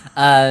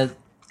 Yeah.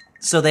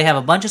 So they have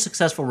a bunch of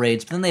successful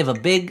raids, but then they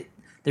have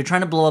they're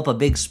trying to blow up a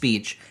big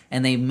speech,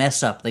 and they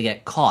mess up. They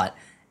get caught.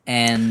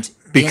 And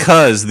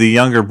Because the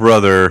younger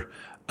brother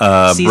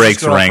sees breaks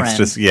his ranks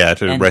girlfriend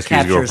to and rescue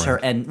his captures girlfriend. her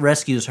and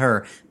rescues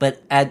her.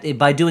 But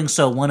by doing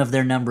so, one of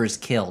their number is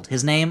killed.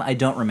 His name I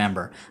don't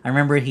remember. I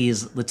remember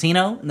he's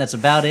Latino, and that's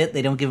about it.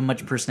 They don't give him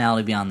much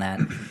personality beyond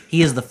that.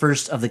 He is the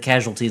first of the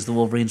casualties the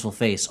Wolverines will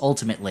face.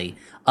 Ultimately,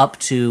 up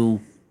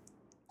to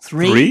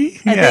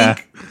three? I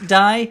think,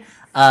 die.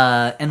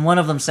 And one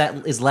of them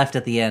is left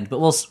at the end, but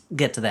we'll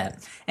get to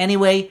that.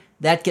 Anyway,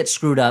 that gets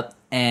screwed up,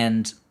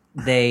 and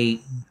they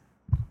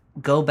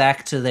go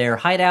back to their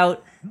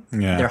hideout.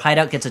 Yeah. Their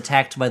hideout gets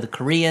attacked by the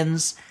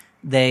Koreans.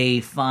 They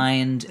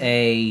find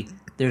they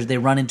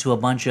run into a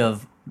bunch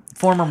of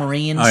former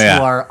Marines who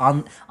are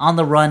on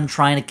the run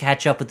trying to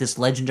catch up with this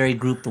legendary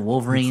group, the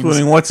Wolverines.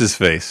 Including what's his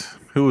face?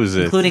 Who was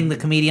it? Including the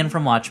comedian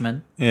from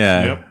Watchmen.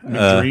 Yeah. Yep.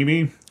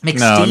 McDreamy.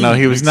 No,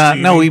 he was not.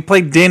 McSteamy. No, he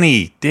played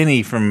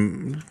Denny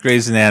from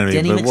Grey's Anatomy.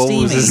 Denny but McSteamy.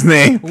 what was his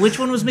name? Which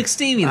one was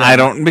McSteamy, then? I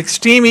don't.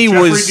 McSteamy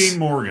Jeffrey was. Dean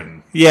Morgan.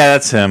 Yeah,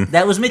 that's him.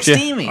 That was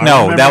McSteamy.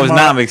 No, remember that was my-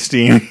 not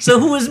McSteamy. So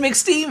who was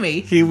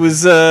McSteamy? He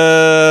was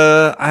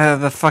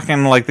the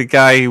fucking like the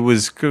guy who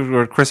was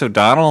Chris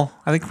O'Donnell.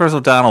 I think Chris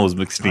O'Donnell was I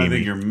think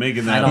McSteamy. you're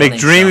making I that don't up. think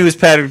McDreamy so. was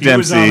Patrick He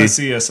was on a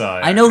Dempsey.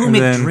 CSI. I know who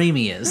then-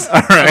 McDreamy is.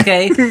 right.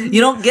 Okay?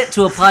 You don't get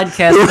to a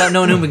podcast without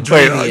knowing who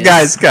McDreamy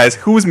is. Guys,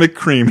 who was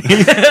McCreamy?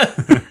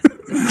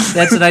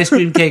 That's an ice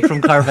cream cake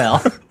from Carvel.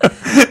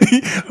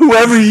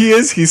 Whoever he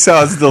is, he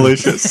sounds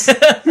delicious.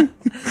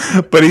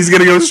 But he's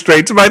gonna go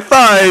straight to my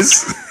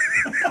thighs.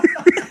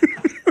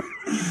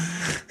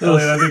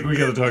 Elliot, I think we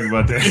got to talk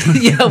about Dan.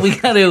 Yeah, we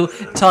got to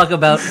talk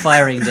about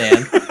firing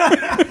Dan.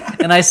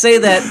 And I say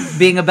that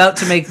being about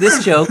to make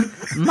this joke.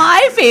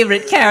 My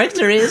favorite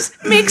character is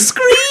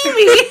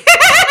McScreamy.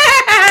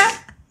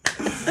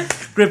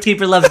 Crypt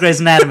Keeper loves Grey's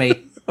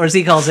Anatomy, or as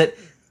he calls it,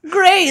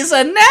 Grey's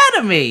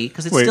Anatomy,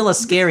 because it's Wait. still a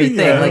scary thing.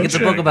 Yeah, like it's a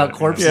okay. book about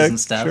corpses and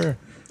stuff. Sure.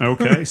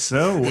 Okay,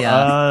 so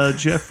Yeah.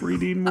 Jeffrey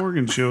Dean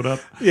Morgan showed up.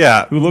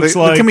 Yeah, Who looks the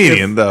like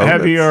comedian if though.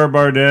 Javier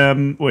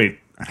Bardem. Wait,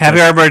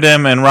 Javier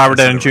Bardem and Robert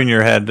Downey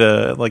Jr. had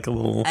like a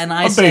little. And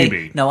I A say,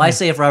 baby. no, I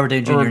say if Robert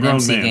Downey Jr. Or a and grown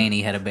MC man.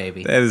 Gainey had a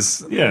baby. That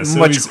is yeah, so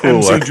much he's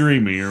cooler. MC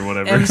Dreamy or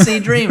whatever. MC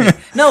Dreamy.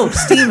 No,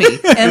 Steamy.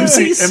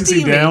 MC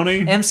Steamy.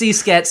 Downey? MC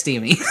Scat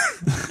Steamy.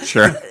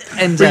 Sure,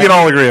 And we can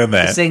all agree on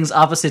that. sings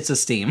opposites of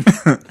steam.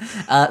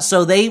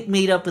 So they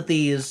meet up with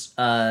these.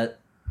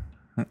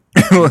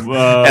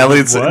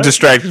 Elliot's what?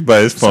 distracted by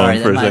his phone Sorry,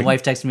 for a my second.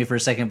 wife texted me for a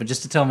second, but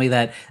just to tell me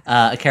that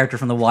a character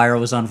from The Wire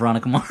was on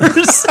Veronica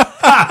Mars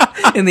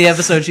in the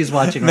episode she's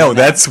watching. No, right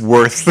now. that's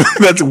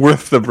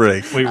worth the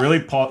break. Wait, really?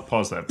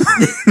 Pause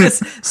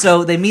that.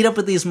 So they meet up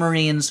with these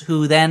Marines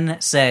who then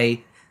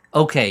say,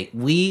 "Okay,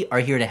 we are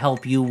here to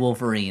help you,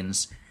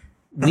 Wolverines.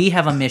 We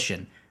have a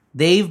mission."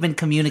 They've been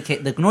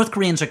communicating. The North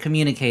Koreans are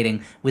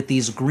communicating with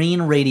these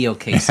green radio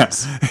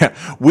cases. Yeah.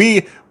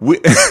 We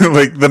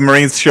like the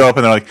Marines show up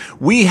and they're like,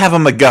 "We have a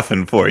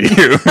MacGuffin for you."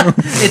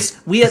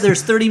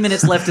 There's 30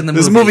 minutes left in the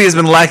movie. This movie has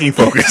been lacking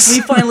focus.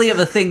 We finally have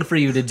a thing for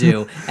you to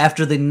do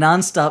after the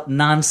nonstop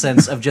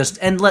nonsense of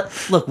just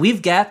look. We've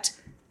gapped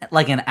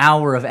like an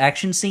hour of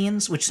action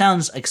scenes, which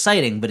sounds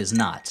exciting, but is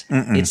not.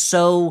 It's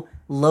so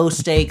low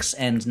stakes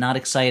and not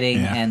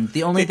exciting. Yeah. And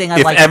the only thing I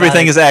If like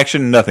everything about is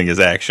action, nothing is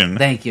action.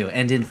 thank you.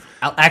 And in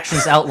action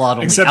is outlawed,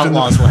 only Except in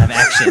outlaws will have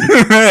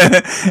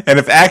action. And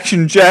if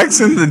action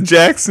Jackson, then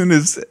Jackson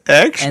is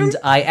action. And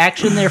I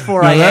action,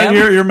 therefore I am.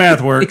 Your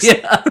math works.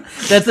 Yeah,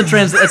 that's the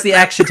that's the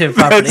actionative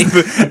property.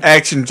 That's the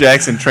action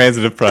Jackson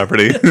transitive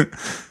property.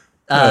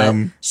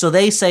 So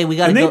they say we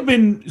got to And go. they've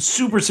been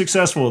super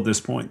successful at this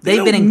point. They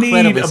They've been don't need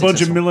incredibly a bunch of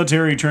successful.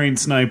 military-trained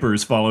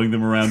snipers following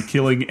them around,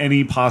 killing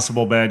any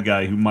possible bad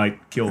guy who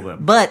might kill them.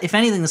 But if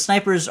anything, the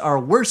snipers are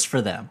worse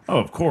for them. Oh,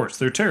 of course,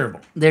 they're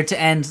terrible. They're to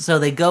end, so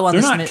they go on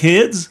They're this. not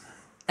kids.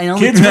 And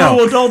only Kids No.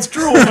 drool, adults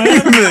drool,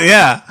 man.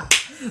 Yeah,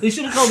 They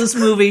should have called this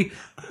movie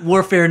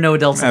 "Warfare No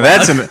Adults now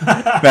Allowed."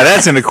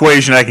 that's an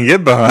equation I can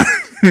get behind.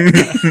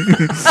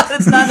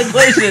 That's not an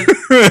equation.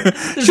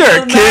 There's Sure,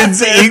 no math kids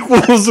there.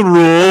 equals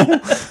rule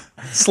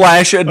 /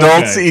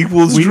 adults Okay.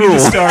 equals We need drool. to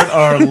start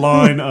our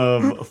line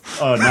of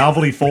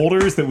novelty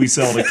folders that we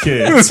sell to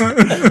kids.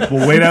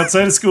 We'll wait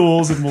outside of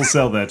schools and we'll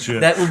sell that shit.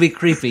 That would be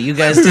creepy. You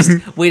guys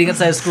just waiting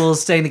outside of school,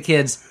 saying to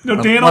kids,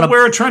 no, Dan wanna- will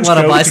wear a trench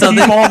wanna coat buy to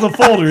something? keep all the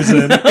folders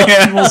in,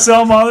 and we'll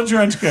sell them all the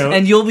trench coat.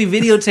 and you'll be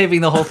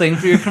videotaping the whole thing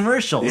for your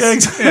commercials. yeah,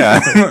 exactly.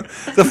 Yeah,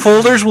 the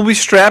folders will be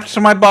strapped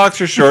to my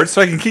boxer shorts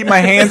so I can keep my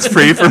hands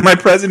free for my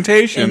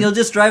presentation. And you'll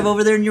just drive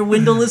over there in your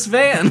windowless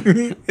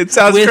van It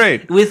sounds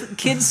great. with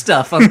kid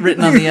stuff written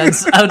written on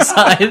the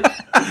outside.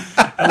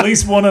 At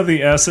least one of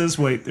the S's.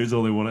 Wait, there's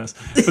only one S.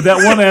 But that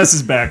one S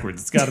is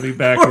backwards. It's got to be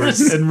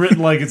backwards and written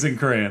like it's in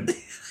crayon.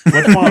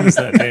 What font is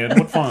that, Dan?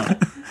 What font?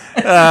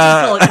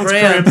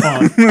 Crayon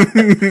Font.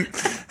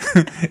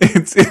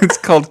 It's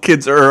called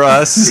Kids Ur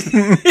Us.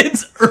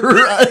 It's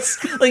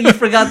us. Like you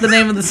forgot the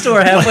name of the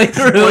store halfway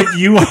through. Like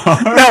you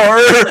are.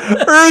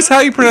 No, Ur is how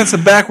you pronounce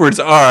it backwards.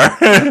 R.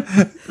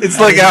 It's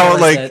like how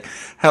realize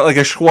like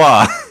a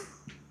schwa.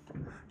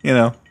 You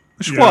know,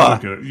 a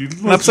schwa. Yeah,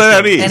 okay. An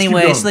upside down E.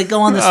 Anyway, so they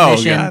go on this Oh,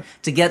 mission God.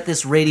 to get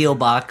this radio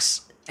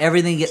box.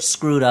 Everything gets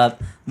screwed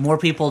up. More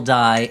people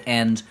die,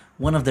 and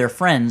one of their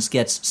friends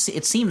gets,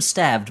 it seems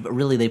stabbed, but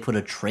really they put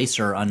a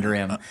tracer under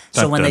him.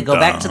 So when they go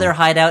back to their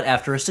hideout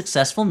after a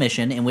successful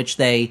mission in which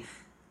they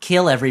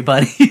kill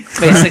everybody,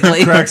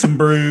 basically. Crack some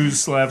brews,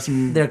 slap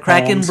some. They're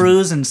cracking bombs.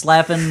 brews and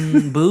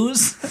slapping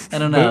booze. I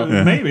don't know.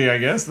 Maybe, I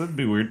guess. That'd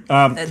be weird.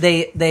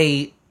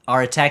 They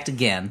are attacked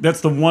again.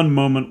 That's the one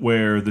moment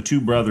where the two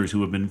brothers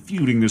who have been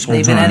feuding this whole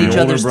They've been time, at each the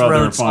older other's brother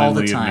throats all the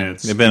finally time.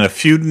 admits They've been a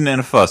feuding and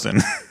a fussing.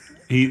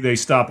 they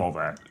stop all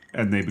that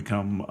and they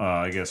become,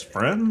 I guess,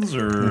 friends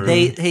or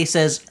He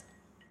says,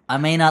 I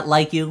may not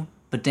like you,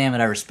 but damn it,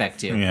 I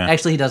respect you. Yeah.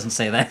 Actually, he doesn't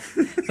say that,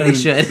 but he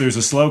should. There's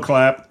a slow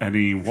clap and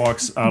he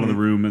walks out of the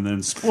room and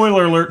then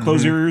spoiler alert,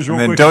 close your ears real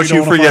And then quick. don't if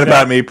you wanna forget find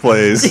about out. me,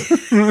 please.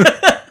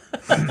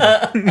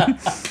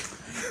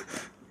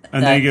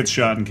 And then he gets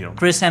shot and killed.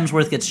 Chris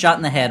Hemsworth gets shot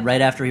in the head right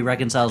after he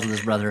reconciles with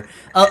his brother.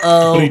 But he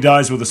Uh-oh.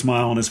 dies with a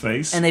smile on his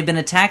face. And they've been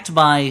attacked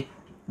by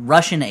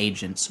Russian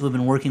agents who have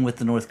been working with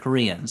the North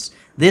Koreans.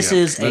 This Yeah,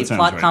 is that a sounds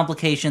plot right.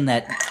 complication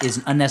that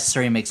is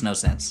unnecessary and makes no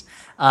sense.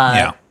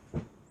 Yeah.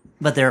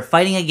 But they're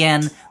fighting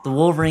again. The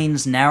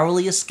Wolverines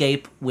narrowly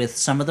escape with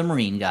some of the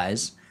Marine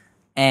guys.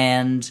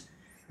 And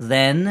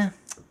then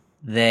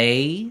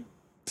they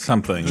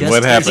Something. just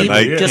What happened? keep,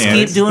 I just can't.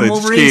 keep doing They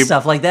Wolverine keep-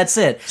 stuff. Like, that's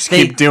it. Just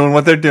keep doing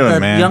what they're doing, The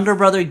man. younger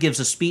brother gives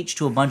a speech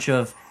to a bunch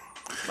of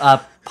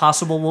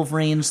possible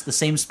Wolverines, the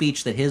same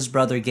speech that his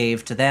brother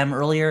gave to them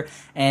earlier,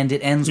 and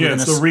it ends Yeah,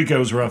 with it's the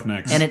Rico's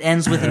Roughnecks. and it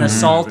ends with an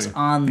assault movie.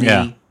 on the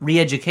Yeah.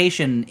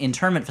 re-education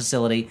internment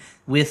facility,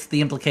 with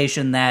the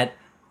implication that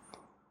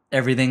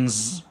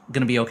everything's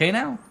going to be okay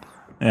now.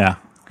 Yeah.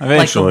 Like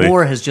Eventually. the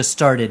war has just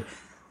started,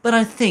 but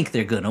I think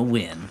they're going to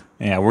win.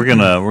 Yeah, we're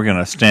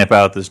gonna stamp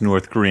out this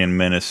North Korean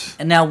menace.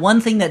 And now,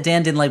 one thing that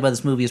Dan didn't like about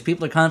this movie is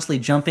people are constantly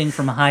jumping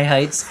from high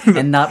heights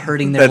and not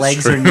hurting their That's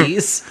legs or true.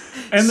 knees.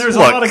 And there's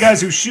Look. a lot of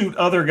guys who shoot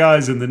other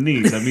guys in the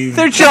knees. I mean,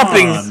 They're come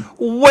jumping on.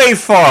 way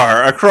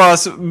far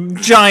across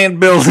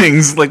giant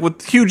buildings, like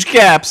with huge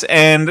gaps,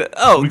 and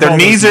We their call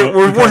knees those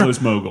are. we call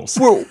those moguls.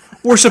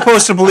 We're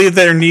supposed to believe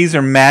their knees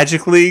are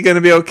magically going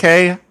to be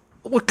okay.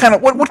 What kind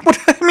of what?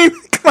 I mean,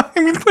 come on,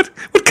 I mean,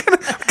 what kind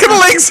of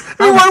legs?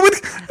 I mean,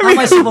 How am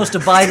I supposed to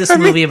buy this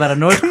movie about a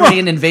North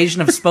Korean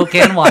invasion of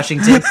Spokane,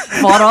 Washington,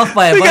 fought off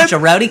by a bunch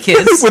of rowdy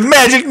kids? with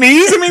magic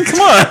knees? I mean,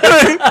 come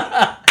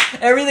on.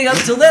 Everything up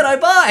till then I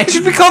buy. It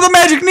should be called the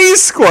Magic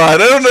Knees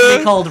Squad. I don't know.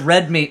 They called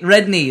red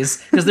knees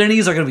because their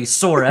knees are going to be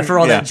sore after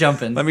all that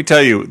jumping. Let me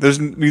tell you, these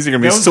are going to be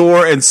That was-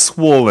 sore and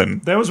swollen.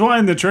 That was why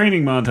in the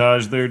training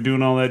montage they're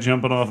doing all that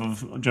jumping off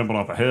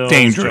of hills,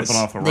 Dangerous. jumping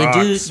off of They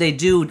rocks.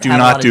 do Do have a lot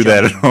not of do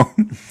that at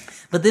jumping. home.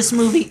 But this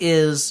movie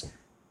is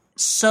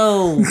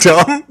so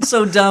Dumb.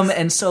 so dumb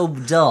and so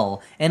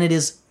dull, and it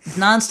is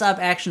nonstop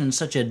action in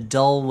such a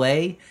dull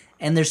way.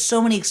 And there's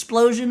so many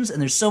explosions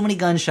and there's so many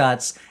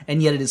gunshots,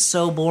 and yet it is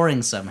so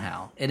boring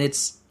somehow. And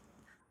it's,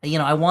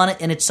 I want it,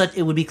 and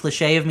it would be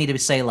cliche of me to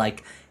say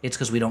like it's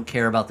because we don't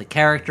care about the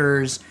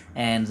characters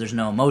and there's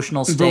no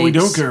emotional stakes. But we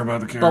don't care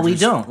about the characters. But we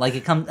don't.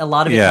 Like a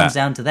lot of it Yeah. comes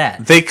down to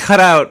that. They cut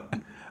out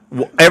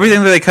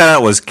everything that they cut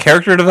out was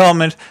character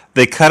development.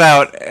 They cut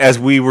out, as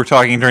we were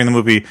talking during the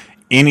movie,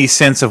 any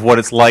sense of what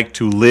it's like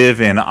to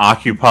live in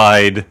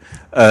occupied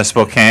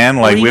Spokane.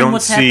 Like or even we don't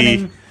what's see.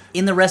 happening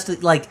in the rest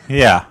of What's you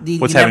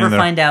happening never there?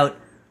 find out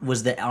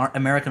was the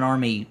American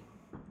Army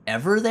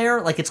ever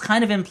there. Like it's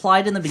kind of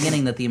implied in the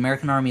beginning that the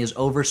American Army is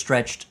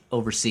overstretched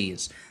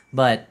overseas,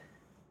 but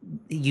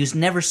you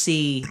never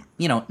see.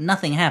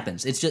 Nothing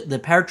happens. It's just the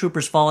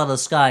paratroopers fall out of the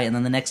sky, and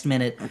then the next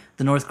minute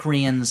the North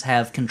Koreans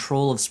have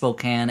control of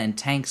Spokane and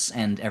tanks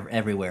and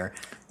everywhere,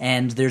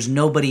 and there's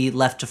nobody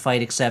left to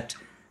fight except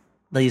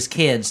these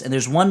kids. And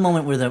there's one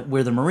moment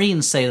where the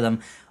Marines say to them,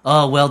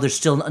 "Oh, well, there's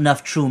still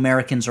enough true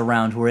Americans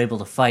around who are able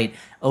to fight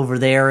over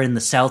there in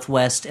the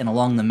Southwest and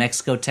along the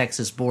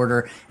Mexico-Texas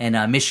border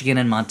and Michigan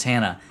and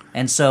Montana."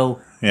 And so,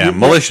 Yeah,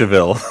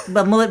 Militiaville.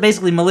 but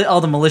basically all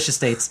the militia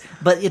states.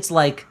 But it's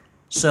like,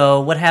 so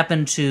what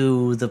happened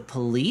to the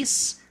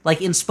police?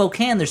 Like in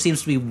Spokane, there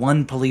seems to be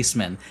one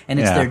policeman, and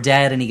it's Yeah. their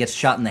dad, and he gets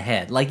shot in the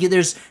head. Like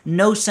there's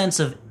no sense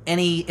of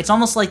It's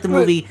almost like the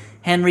movie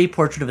Henry,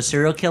 Portrait of a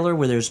Serial Killer,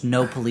 where there's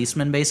no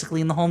policeman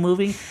basically in the whole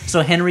movie.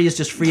 So Henry is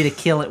just free to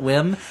kill at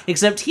whim.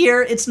 Except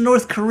here, it's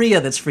North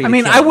Korea that's free to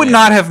kill. I would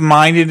not have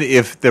minded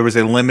if there was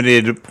a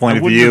limited point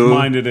of I wouldn't view. have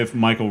minded if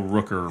Michael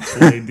Rooker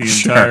played the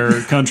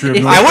entire country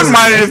of North I wouldn't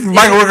Korea. mind it if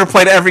Michael Rooker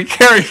played every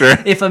character.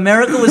 If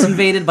America was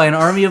invaded by an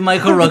army of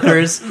Michael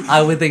Rookers,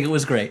 I would think it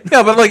was great.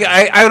 No, but like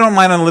I don't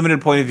mind on a limited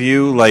point of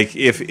view. Like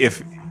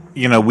if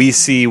we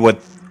see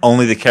what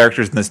only the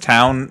characters in this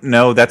town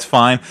know, that's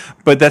fine.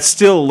 But that's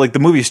still like the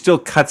movie still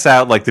cuts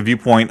out like the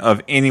viewpoint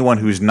of anyone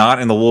who's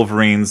not in the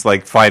Wolverines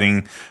like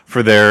fighting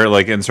for their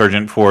like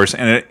insurgent force,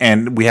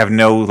 and we have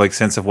no like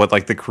sense of what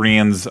like the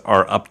Koreans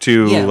are up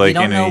to. Yeah, like we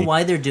don't know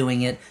why they're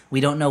doing it. We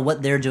don't know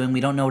what they're doing.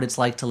 We don't know what it's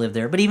like to live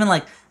there. But even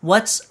like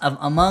what's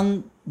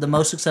among the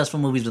most successful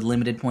movies with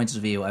limited points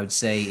of view, I would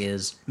say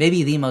is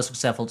maybe the most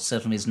successful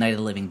movie is Night of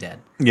the Living Dead.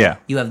 Yeah,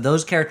 you have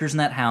those characters in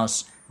that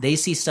house. They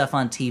see stuff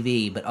on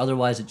TV, but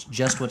otherwise it's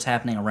just what's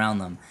happening around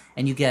them.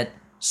 And you get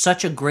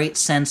such a great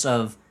sense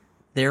of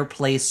their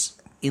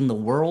place in the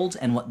world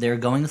and what they're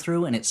going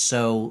through, and it's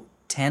so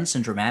tense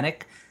and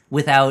dramatic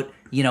without,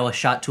 a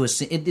shot to a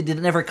scene. It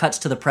never cuts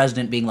to the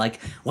president being like,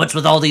 "What's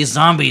with all these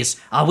zombies?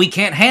 We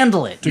can't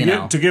handle it."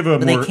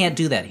 But they can't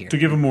do that here. To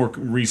give a more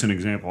recent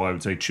example, I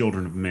would say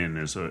Children of Men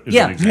is an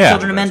example.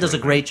 Children of Men does a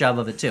great job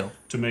of it too.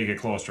 To make it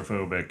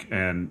claustrophobic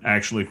and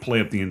actually play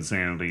up the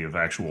insanity of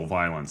actual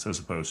violence as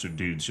opposed to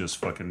dudes just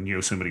fucking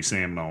Yosemite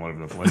Sam all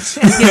over the place.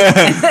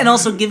 And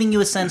also giving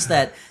you a sense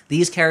that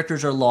these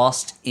characters are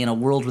lost in a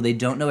world where they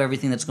don't know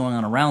everything that's going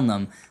on around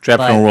them.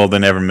 Trapped in a world they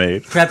never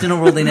made. Trapped in a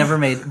world they never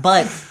made.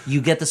 But you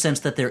get the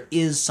sense that there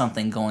is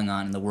something going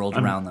on in the world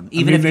around them,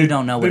 even if you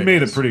don't know what it is. They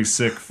made a pretty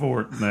sick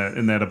fort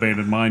in that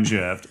abandoned mine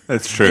shaft.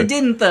 That's true. They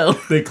didn't, though.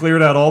 They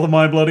cleared out all the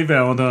My Bloody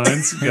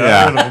Valentines.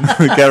 Got rid of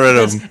them. Got rid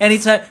of them.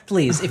 Anytime,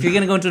 please, if you're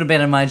going to go into an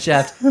abandoned mine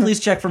shaft, please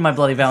check for My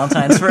Bloody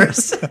Valentines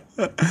first.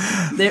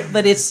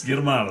 But it's... Get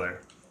them out of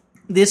there.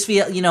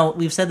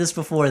 We've said this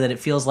before, that it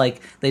feels like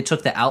they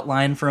took the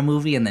outline for a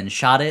movie and then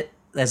shot it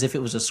as if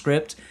it was a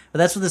script. But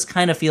that's what this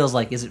kind of feels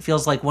like. It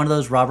feels like one of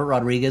those Robert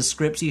Rodriguez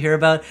scripts you hear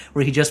about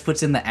where he just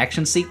puts in the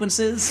action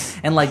sequences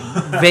and like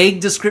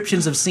vague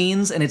descriptions of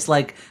scenes, and it's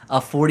like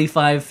a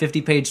 45,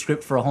 50-page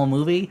script for a whole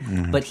movie.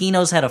 Mm-hmm. But he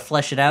knows how to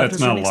flesh it out to a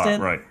certain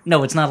extent. Right.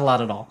 No, it's not a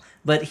lot at all.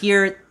 But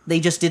here they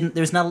just didn't.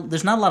 There's not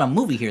a lot of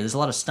movie here. There's a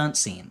lot of stunt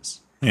scenes.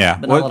 Yeah,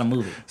 but not a lot of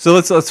movie. So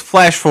let's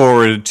flash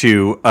forward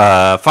to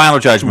Final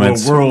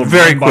Judgments world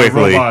very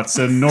quickly. By robots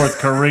and North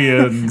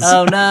Koreans.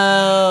 Oh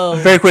no!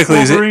 Very quickly,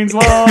 Wolverine's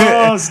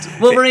lost.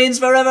 Wolverines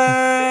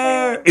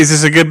forever. Is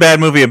this a good bad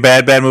movie, a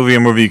bad movie, a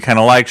movie you kind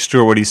of like?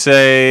 Stuart, what do you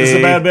say? This is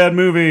a bad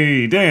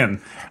movie.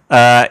 Dan.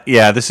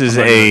 Yeah, this is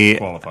a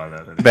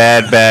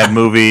bad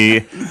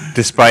movie,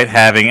 despite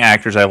having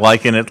actors I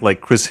like in it,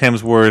 like Chris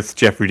Hemsworth,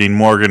 Jeffrey Dean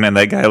Morgan, and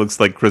that guy looks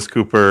like Chris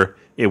Cooper.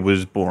 It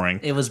was boring.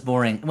 It was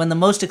boring. When the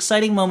most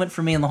exciting moment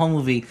for me in the whole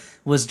movie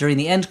was during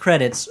the end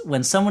credits,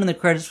 when someone in the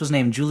credits was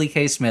named Julie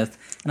K. Smith,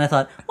 and I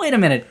thought, wait a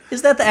minute,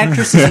 is that the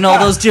actress in all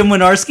those Jim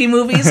Wynorski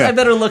movies? I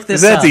better look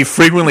this up. Is that the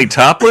frequently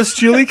topless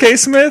Julie K.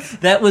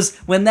 Smith? That was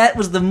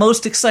the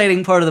most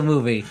exciting part of the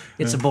movie.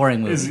 It's a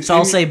boring movie. So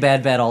I'll say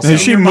bad also.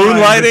 Is she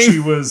moonlighting? She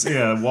was,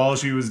 while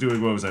she was doing,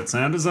 what was that,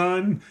 sound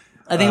design?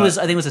 I think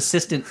it was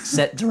assistant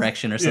set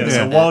direction or something. Yeah,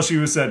 so like while she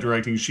was set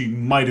directing, she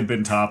might have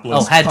been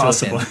topless. Oh, had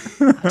possibly. to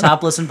have been.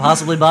 Topless and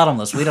possibly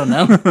bottomless. We don't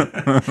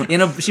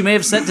know. She may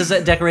have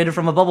set decorated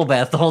from a bubble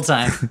bath the whole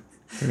time.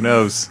 Who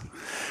knows?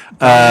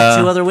 Two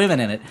other women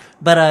in it.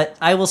 But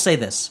I will say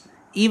this.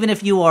 Even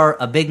if you are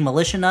a big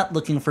militia nut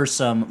looking for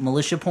some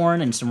militia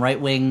porn and some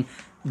right-wing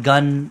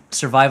gun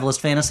survivalist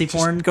fantasy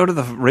porn, go to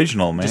the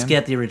original, man. Just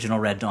get the original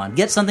Red Dawn.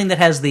 Get something that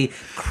has the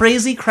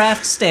crazy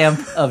craft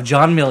stamp of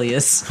John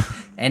Milius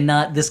and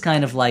not this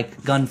kind of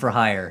like gun for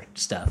hire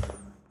stuff.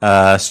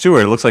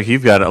 Stuart, it looks like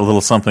you've got a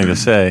little something to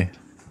say.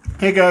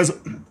 Hey guys,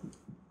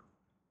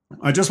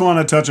 I just want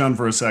to touch on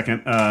for a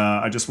second.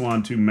 I just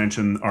want to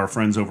mention our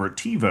friends over at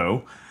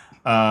TiVo.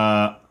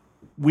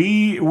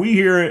 We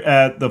here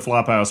at the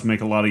Flophouse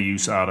make a lot of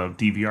use out of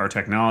DVR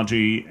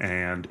technology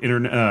and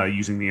internet,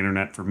 using the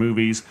internet for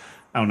movies.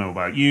 I don't know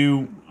about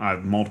you.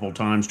 I've multiple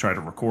times tried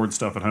to record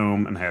stuff at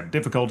home and had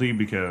difficulty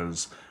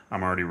because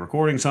I'm already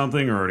recording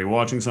something or already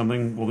watching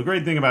something. Well, the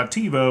great thing about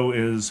TiVo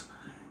is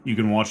you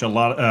can watch a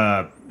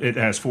lot. It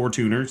has 4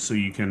 tuners, so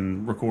you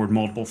can record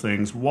multiple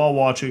things while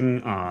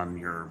watching on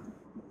your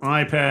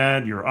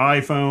iPad, your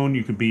iPhone.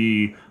 You could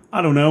be,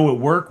 I don't know, at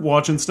work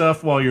watching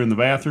stuff while you're in the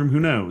bathroom. Who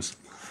knows?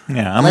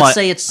 Yeah, Let's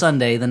say it's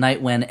Sunday, the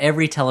night when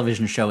every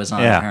television show is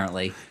on,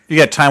 apparently. You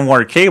got Time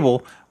Warner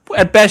Cable.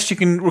 At best, you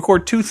can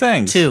record 2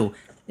 things. 2.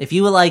 If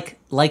you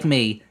like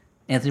me,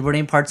 Anthony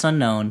Bourdain Parts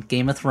Unknown,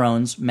 Game of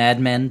Thrones, Mad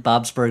Men,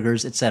 Bob's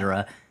Burgers,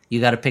 etc., you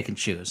got to pick and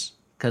choose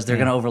because they're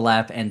going to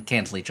overlap and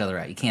cancel each other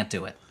out. You can't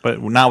do it.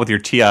 But not with your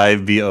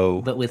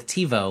TiVo. But with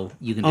TiVo,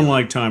 you can do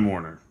Unlike Time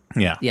Warner.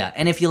 Yeah. Yeah,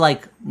 and if you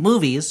like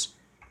movies,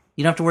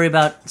 you don't have to worry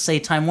about, say,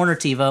 Time Warner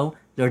TiVo,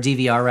 or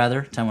DVR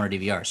rather. Time Warner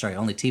DVR, sorry,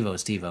 only TiVo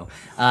is TiVo.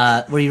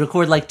 Where you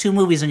record like 2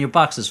 movies and your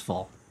box is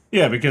full.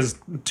 Yeah, because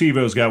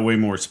TiVo's got way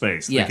more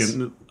space. Yes.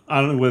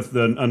 With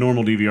a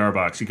normal DVR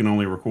box, you can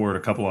only record a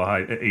couple of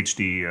high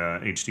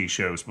HD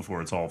shows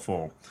before it's all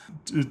full.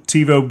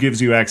 TiVo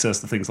gives you access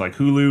to things like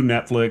Hulu,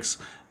 Netflix,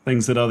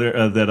 things that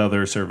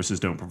other services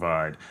don't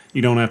provide.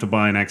 You don't have to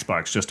buy an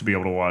Xbox just to be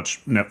able to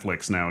watch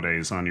Netflix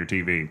nowadays on your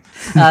TV.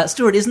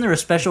 Stuart, isn't there a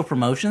special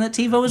promotion that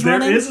TiVo is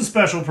running? There is a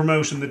special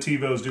promotion that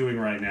TiVo is doing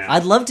right now.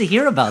 I'd love to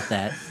hear about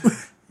that.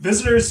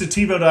 Visitors to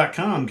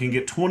TiVo.com can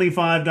get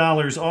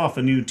 $25 off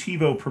a new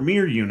TiVo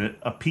Premiere unit,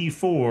 a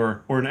P4,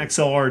 or an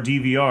XLR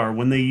DVR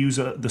when they use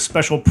the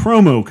special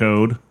promo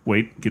code.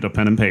 Wait, get a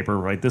pen and paper.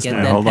 Write this Get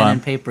down. that Hold pen on.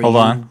 and paper. Hold you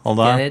on. Hold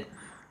on.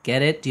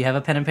 Get it? Do you have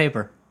a pen and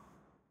paper?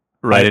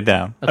 Write it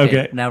down.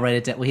 Okay. Now write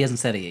it down. Well, he hasn't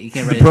said it yet. You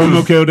can't write The it down.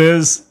 promo code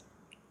is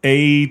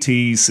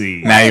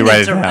ATC. Now you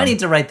write it I down. need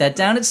to write that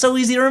down. It's so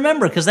easy to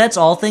remember because that's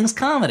all things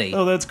comedy.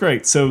 Oh, that's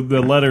great. So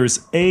the letters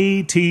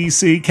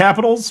ATC,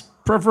 capitals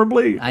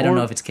preferably. I don't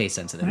know if it's case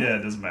sensitive. Yeah,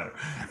 it doesn't matter.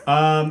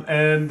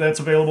 And that's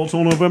available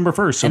till November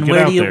 1st. So And get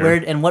where out do you there.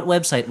 and what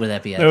website would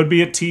that be That at? would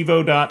be at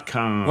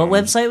TiVo.com. What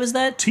website was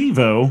that?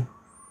 TiVo.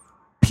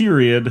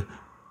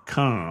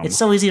 .com. It's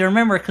so easy to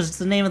remember because it's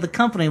the name of the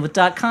company with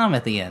 .com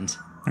at the end.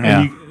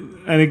 Yeah.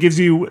 And it gives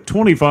you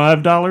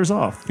 $25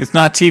 off. It's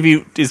not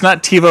TV. It's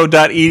not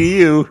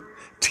TiVo.edu.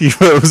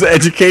 TiVo's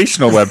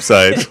educational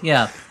website.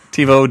 Yeah.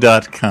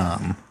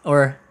 TiVo.com.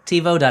 Or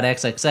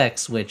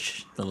TiVo.xxx,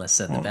 which the less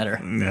said the better.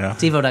 Yeah.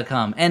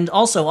 TiVo.com. And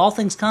also All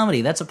Things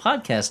Comedy. That's a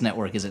podcast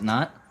network, is it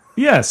not?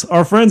 Yes,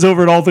 our friends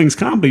over at All Things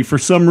Comedy for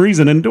some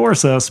reason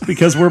endorse us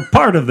because we're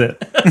part of it.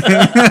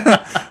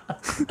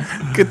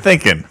 Good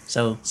thinking.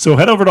 So So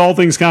head over to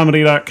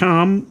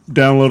allthingscomedy.com,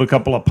 download a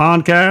couple of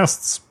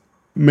podcasts,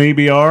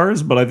 maybe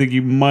ours, but I think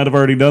you might have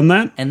already done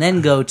that. and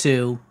then go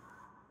to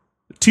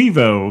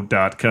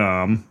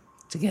TiVo.com.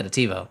 to get a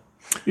TiVo.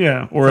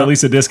 Yeah, or at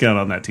least a discount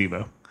on that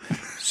TiVo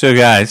So,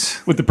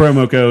 guys, with the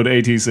promo code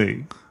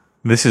ATC.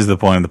 this is the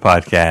point of the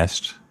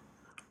podcast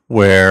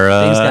where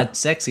Things got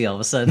sexy all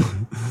of a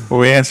sudden.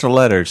 we answer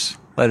letters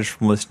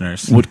from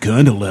listeners. What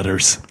kind of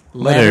letters?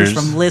 Letters Letters.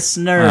 from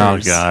listeners. Oh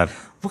God.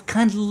 What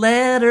kind of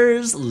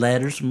letters?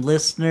 Letters from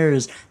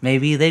listeners.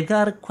 Maybe they've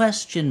got a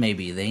question.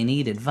 Maybe they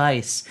need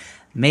advice.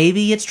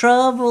 Maybe it's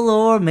trouble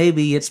or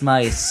maybe it's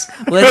mice.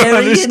 Whatever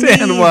you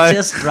understand need, why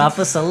just drop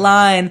us a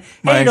line. Hey,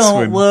 Mice don't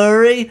would-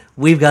 worry.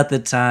 We've got the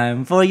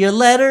time for your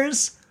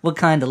letters. What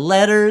kind of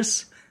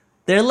letters?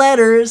 They're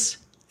letters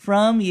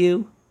from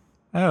you.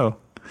 Oh.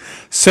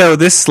 So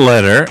this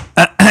letter,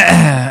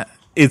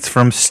 it's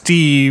from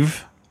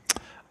Steve,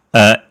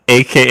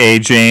 a.k.a.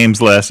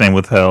 James, last name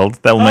withheld.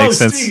 That will make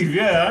sense. Steve,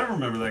 yeah, I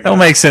remember that guy. That'll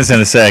make sense in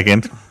a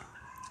second.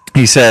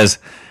 He says,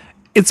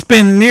 it's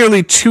been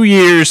nearly 2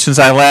 years since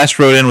I last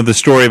wrote in with a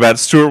story about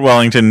Stuart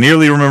Wellington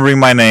nearly remembering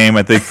my name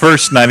at the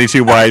first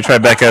 92Y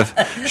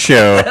Tribeca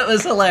show. That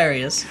was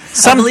hilarious.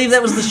 I believe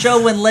that was the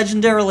show when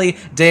legendarily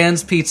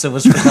Dan's Pizza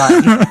was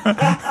forgotten.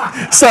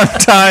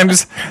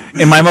 Sometimes,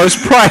 in my most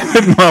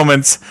private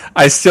moments,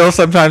 I still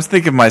sometimes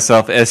think of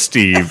myself as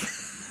Steve.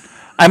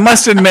 I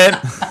must admit,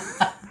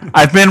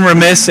 I've been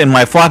remiss in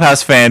my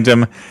Flophouse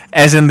fandom,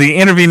 as in the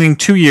intervening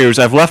 2 years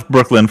I've left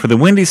Brooklyn for the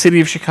windy city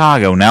of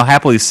Chicago, now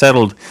happily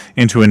settled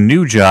into a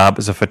new job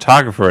as a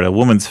photographer at a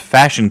woman's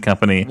fashion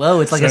company. Whoa,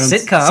 it's like a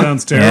sitcom.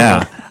 Sounds terrible.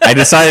 Yeah, I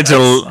decided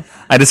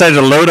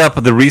to load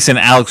up the recent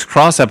Alex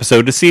Cross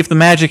episode to see if the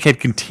magic had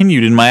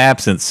continued in my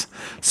absence.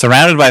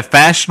 Surrounded by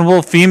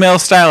fashionable female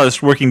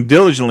stylists working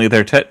diligently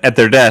at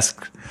their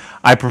desks,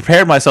 I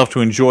prepared myself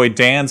to enjoy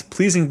Dan's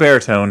pleasing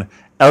baritone,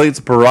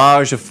 Elliot's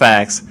barrage of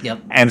facts, Yep.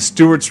 and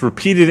Stuart's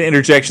repeated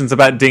interjections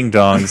about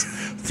ding-dongs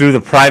through the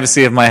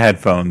privacy of my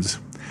headphones.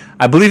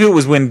 I believe it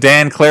was when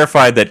Dan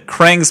clarified that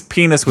Krang's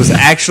penis was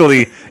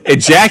actually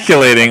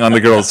ejaculating on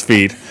the girl's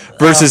feet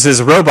versus his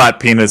robot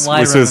penis,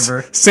 Why which was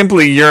remember?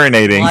 simply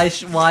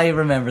urinating, Why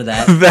remember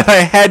that? that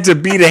I had to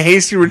beat a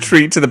hasty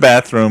retreat to the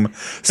bathroom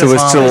so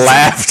as to Mom was-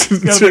 laugh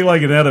It's got to be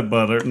like an edit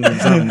button or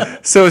something.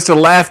 so as to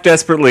laugh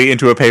desperately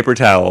into a paper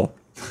towel.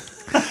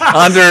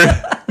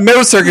 Under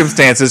no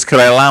circumstances could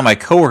I allow my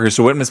coworkers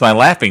to witness my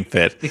laughing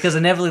fit. Because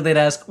inevitably they'd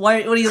ask,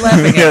 "What are you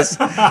laughing Because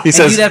at?" he And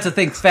says, you'd have to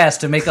think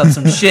fast to make up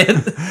some shit.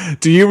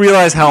 do you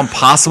realize how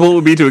impossible it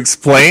would be to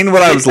explain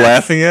what I was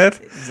laughing at?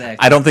 Exactly.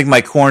 I don't think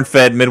my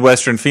corn-fed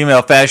Midwestern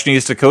female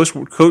fashionista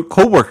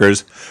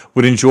co-workers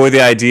would enjoy the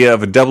idea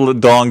of a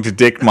double-donged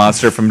dick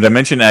monster from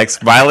Dimension X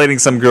violating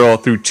some girl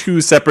through two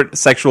separate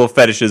sexual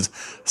fetishes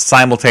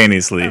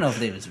simultaneously. I don't know if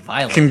they was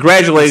violent.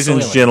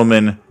 Congratulations, Soil.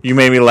 gentlemen. You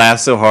made me laugh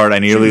so hard I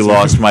nearly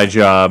lost my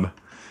job.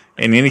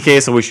 In any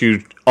case, I wish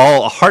you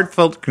all a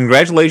heartfelt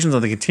congratulations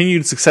on the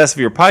continued success of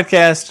your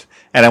podcast,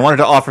 and I wanted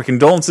to offer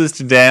condolences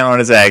to Dan on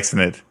his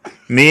accident.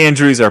 Knee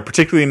injuries are a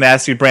particularly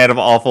nasty brand of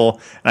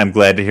awful, and I'm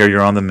glad to hear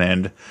you're on the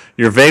mend.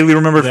 Your vaguely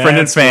remembered friend and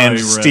That's fan, why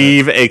I read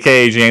Steve,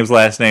 a.k.a. James,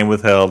 last name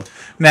withheld.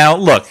 Now,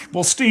 look.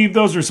 Well, Steve,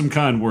 those are some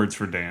kind words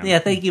for Dan. Yeah,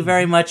 thank you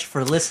very much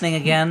for listening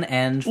again,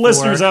 and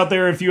Listeners out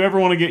there, if you ever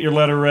want to get your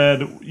letter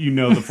read, you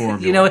know the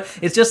formula. You know,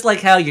 it's just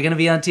like how you're going to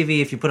be on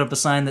TV if you put up a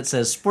sign that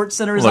says Sports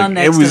Center is Look, on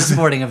next at a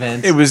sporting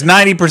event. It was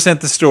 90%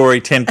 the story,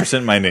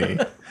 10% my knee.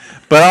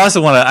 But I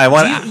also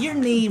want to. Your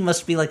knee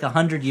must be like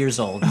 100 years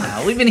old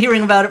now. We've been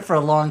hearing about it for a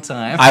long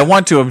time. I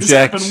want to This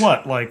object. happened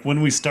what? Like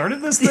when we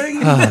started this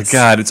thing? Oh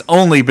God! It's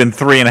only been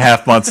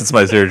 3.5 months since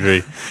my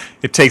surgery.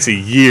 It takes a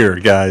year,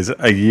 guys,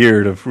 a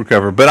year to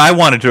recover. But I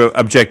wanted to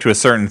object to a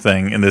certain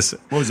thing in this.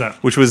 What was that?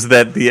 Which was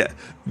that the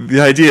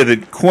idea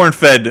that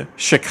corn-fed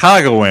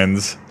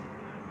Chicagoans,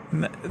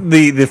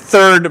 the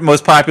third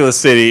most populous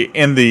city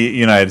in the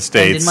United and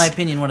States, in my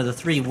opinion, one of the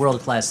 3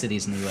 world-class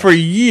cities in the U.S. for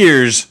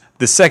years,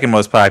 the second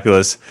most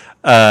populous,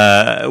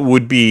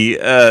 would be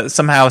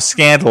somehow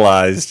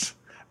scandalized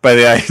by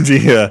the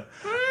idea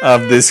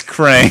of this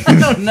crane.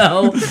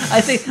 No,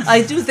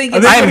 I do think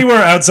it's... I think anywhere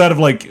outside of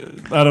like,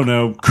 I don't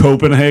know,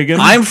 Copenhagen.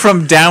 I'm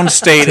from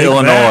downstate Take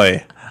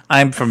Illinois.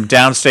 I'm from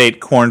downstate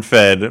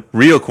corn-fed,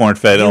 real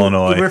corn-fed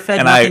Illinois. you were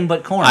fed and nothing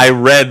but corn. I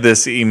read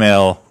this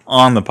email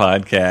on the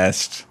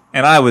podcast,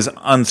 and I was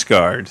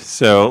unscarred.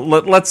 So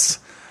let's.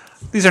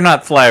 These are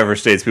not flyover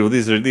states, people.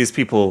 These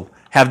people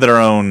have their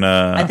own.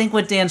 I think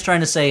what Dan's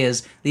trying to say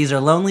is these are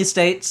lonely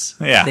states.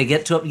 Yeah. They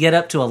get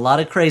up to a lot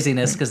of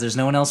craziness because there's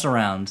no one else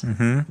around.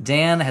 Mm-hmm.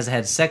 Dan has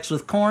had sex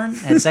with corn,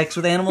 had sex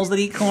with animals that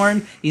eat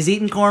corn. He's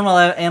eaten corn while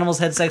animals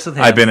had sex with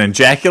him. I've been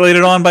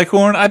ejaculated on by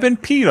corn. I've been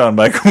peed on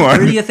by corn.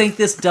 Where do you think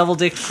this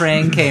double-dicked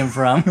crane came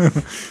from? I'm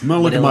gonna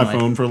look at my Illinois.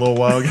 phone for a little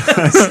while,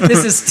 guys.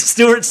 This is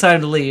Stuart's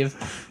time to leave.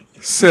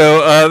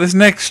 So this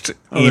next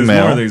Oh, there's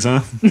email. more of these,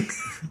 huh?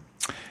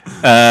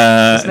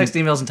 This next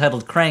email is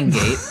entitled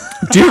Crangate.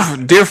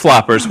 Dear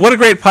Floppers, what a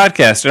great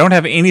podcast. I don't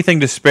have anything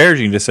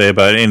disparaging to say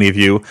about any of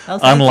you, Oh,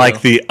 thank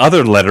unlike you. the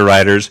other letter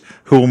writers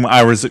whom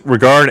I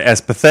regard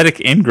as pathetic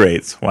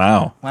ingrates.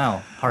 Wow.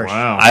 Wow, harsh.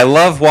 Wow. I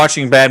love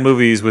watching bad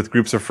movies with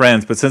groups of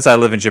friends, but since I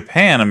live in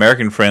Japan,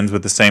 American friends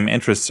with the same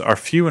interests are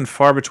few and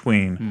far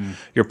between.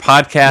 Your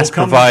podcast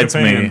We'll come to provides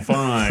Japan, me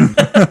Fine.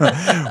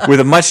 with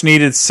a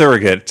much-needed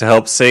surrogate to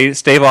help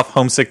stave off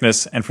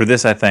homesickness, and for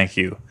this I thank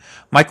you.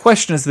 My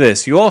question is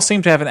this. You all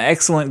seem to have an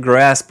excellent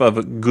grasp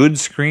of good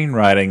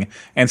screenwriting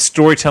and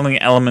storytelling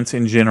elements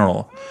in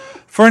general.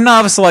 For a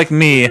novice like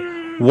me,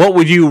 what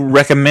would you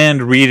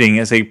recommend reading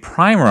as a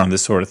primer on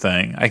this sort of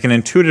thing? I can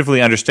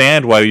intuitively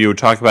understand why you would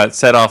talk about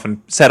set up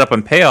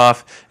and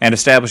payoff and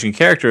establishing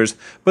characters,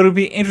 but it would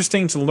be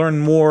interesting to learn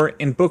more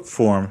in book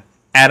form.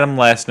 Adam,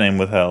 last name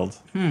withheld.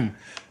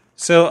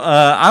 So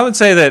I would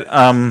say that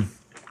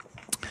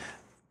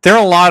there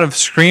are a lot of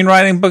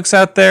screenwriting books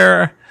out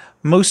there.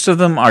 Most of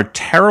them are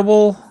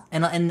terrible.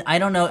 And I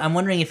don't know. I'm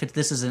wondering if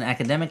this is an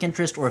academic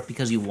interest or if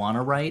because you want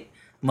to write.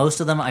 Most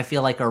of them I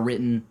feel like are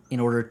written in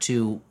order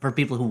for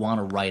people who want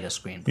to write a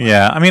screenplay.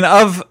 Yeah, I mean,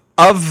 of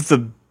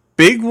the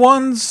big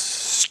ones,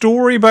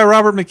 Story by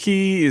Robert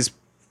McKee is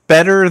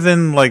better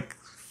than like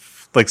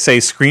say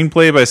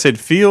Screenplay by Sid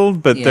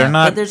Field, but they're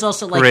not. But there's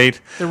also like great.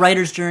 The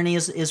writer's journey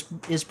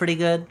is pretty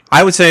good.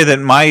 I would say that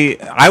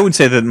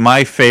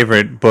my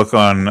favorite book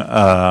on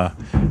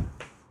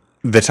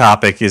the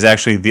topic is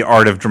actually The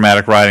Art of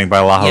Dramatic Writing by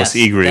Lajos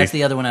Igri. That's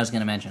the other one I was going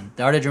to mention.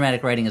 The Art of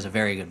Dramatic Writing is a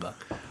very good book.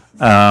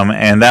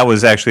 And that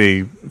was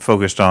actually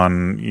focused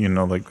on,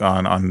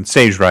 on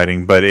stage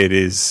writing, but it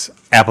is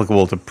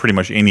applicable to pretty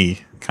much any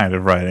kind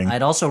of writing.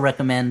 I'd also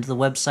recommend the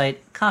website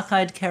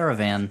Cockeyed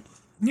Caravan.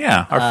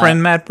 Yeah, our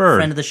friend Matt Bird.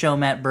 Friend of the show,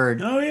 Matt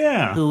Bird. Oh,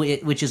 yeah.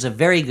 Which is a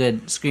very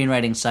good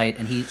screenwriting site,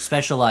 and he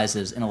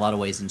specializes in a lot of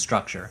ways in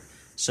structure.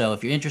 So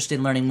if you're interested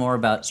in learning more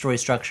about story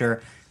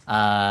structure,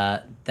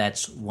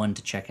 that's one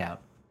to check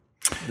out.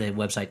 The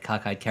website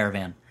Cockeyed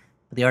Caravan.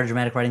 But the Art of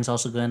Dramatic Writing is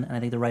also good, and I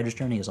think the writer's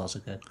journey is also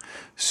good.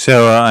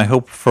 So I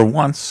hope for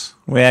once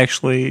we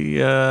actually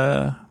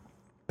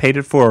paid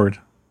it forward.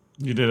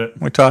 You did it.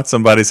 We taught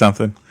somebody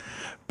something.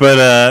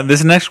 But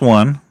this next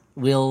one,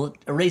 We'll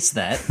erase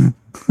that.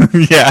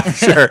 yeah,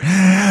 sure.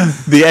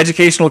 The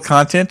educational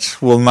content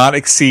will not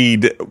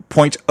exceed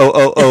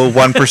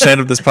 0.0001%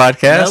 of this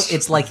podcast. Nope,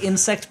 it's like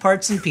insect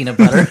parts and peanut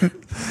butter.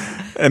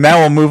 And now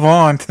we'll move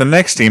on to the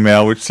next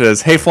email, which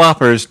says, "Hey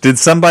Floppers, did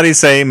somebody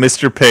say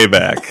Mr.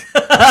 Payback?"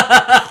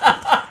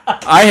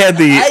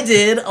 I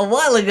did a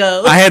while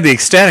ago. I had the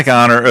ecstatic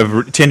honor of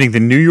attending the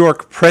New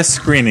York press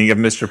screening of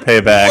Mr.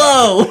 Payback,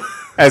 Whoa!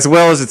 as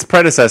well as its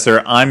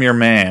predecessor, I'm Your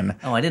Man.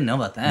 Oh, I didn't know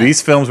about that.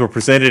 These films were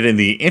presented in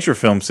the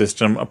Interfilm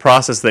system, a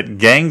process that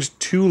ganged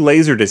two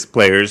Laserdisc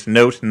players,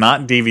 note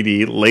not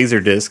DVD,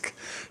 Laserdisc,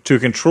 to a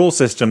control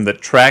system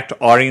that tracked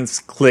audience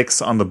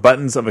clicks on the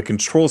buttons of a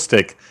control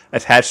stick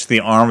attached to the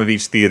arm of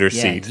each theater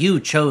yeah, seat.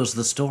 you chose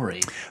the story.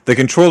 The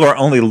controller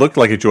only looked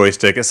like a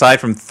joystick. Aside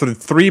from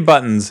three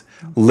buttons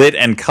lit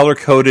and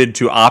color-coded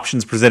to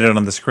options presented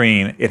on the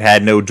screen, it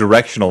had no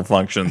directional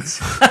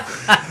functions.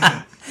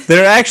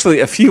 There are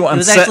actually a few It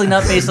was actually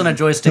not based on a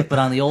joystick, but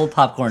on the old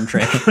popcorn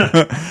tray.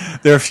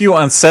 There are a few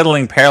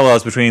unsettling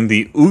parallels between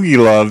the Oogie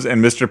Loves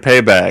and Mr.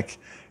 Payback.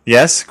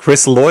 Yes,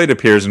 Chris Lloyd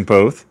appears in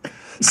both.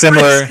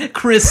 Similar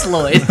Chris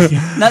Lloyd,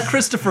 not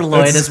Christopher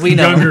Lloyd, as we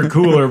know. Younger,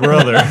 cooler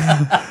brother.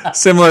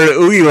 Similar to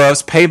Oogie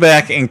Loves,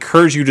 Payback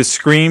encouraged you to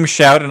scream,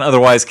 shout, and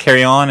otherwise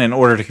carry on in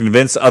order to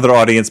convince other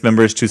audience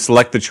members to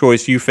select the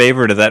choice you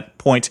favored at that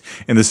point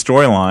in the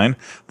storyline.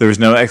 There was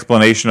no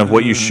explanation of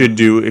what you should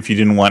do if you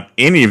didn't want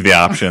any of the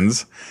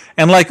options.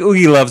 And like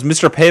Oogie Loves,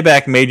 Mr.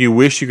 Payback made you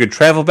wish you could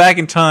travel back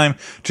in time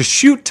to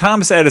shoot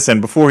Thomas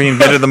Edison before he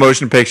invented the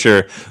motion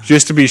picture,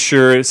 just to be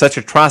sure such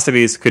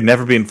atrocities could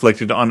never be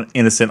inflicted on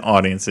innocent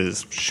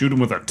audiences. Shoot him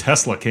with a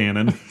Tesla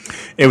cannon.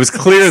 It was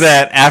clear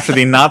that after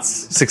the not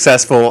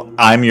successful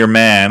I'm Your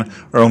Man,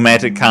 a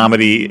romantic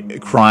comedy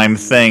crime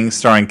thing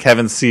starring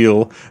Kevin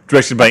Seal,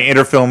 directed by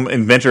Interfilm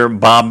inventor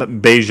Bob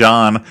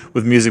Bejan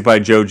with music by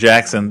Joe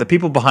Jackson, the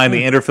people behind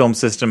the Interfilm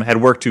system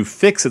had worked to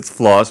fix its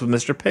flaws with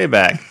Mr.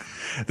 Payback.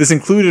 This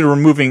included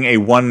removing a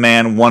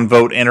one-man,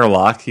 one-vote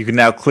interlock. You could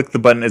now click the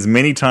button as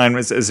many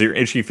times as your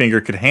itchy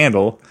finger could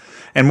handle.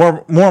 And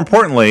more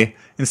importantly,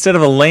 instead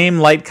of a lame,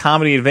 light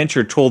comedy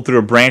adventure told through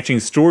a branching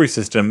story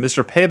system,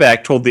 Mr.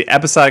 Payback told the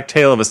episodic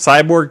tale of a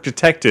cyborg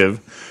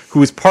detective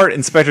who was part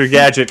Inspector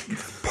Gadget,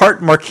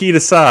 part Marquis de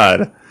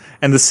Sade.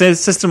 And the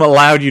system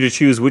allowed you to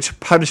choose which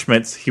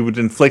punishments he would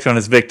inflict on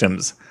his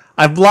victims.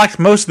 I've blocked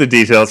most of the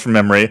details from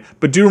memory,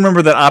 but do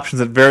remember that options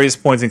at various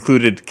points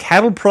included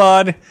cattle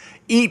prod,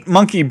 eat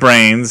monkey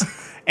brains,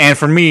 and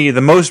for me,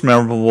 the most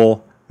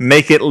memorable,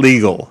 make it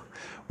legal,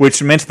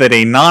 which meant that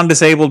a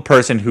non-disabled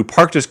person who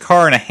parked his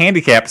car in a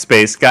handicapped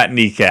space got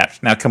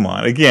kneecapped. Now, come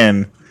on,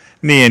 again,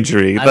 knee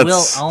injury. I'll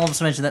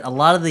also mention that a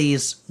lot of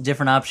these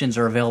different options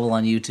are available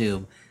on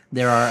YouTube.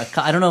 There are,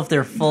 I don't know if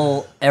they're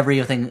full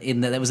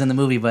everything that was in the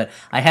movie, but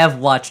I have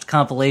watched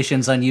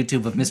compilations on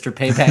YouTube of Mr.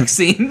 Payback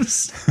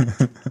scenes,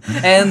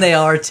 and they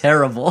are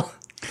terrible.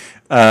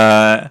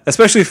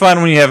 Especially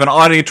fun when you have an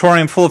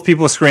auditorium full of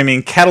people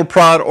screaming cattle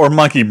prod or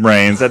monkey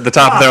brains at the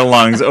top of their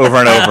lungs over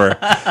and over.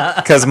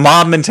 Because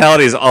mob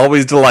mentality is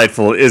always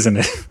delightful, isn't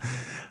it?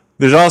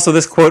 There's also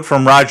this quote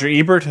from Roger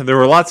Ebert. There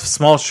were lots of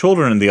small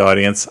children in the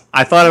audience.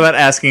 I thought about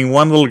asking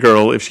one little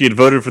girl if she had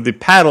voted for the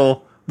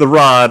paddle, the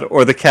rod,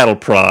 or the cattle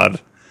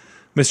prod.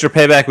 Mr.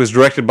 Payback was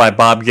directed by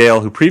Bob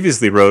Gale, who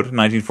previously wrote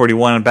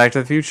 1941 and Back to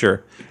the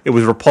Future. It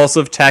was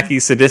repulsive,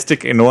 tacky,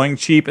 sadistic, annoying,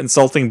 cheap,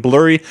 insulting,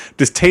 blurry,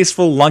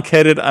 distasteful,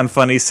 lunkheaded,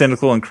 unfunny,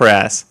 cynical, and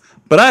crass.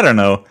 But I don't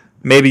know.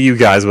 Maybe you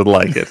guys would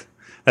like it.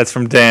 That's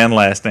from Dan,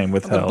 last name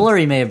withheld. The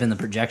blurry may have been the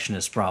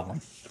projectionist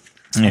problem.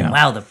 Yeah. And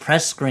wow, the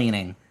press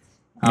screening.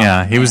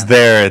 Yeah, he was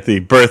there at the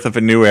birth of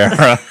a new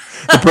era.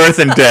 The birth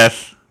and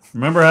death.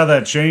 Remember how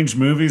that changed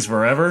movies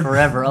forever?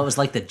 Forever. Oh, it was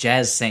like the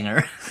jazz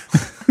singer.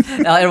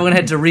 Everyone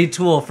had to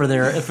retool for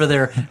their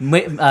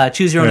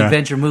choose your own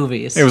adventure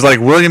movies. It was like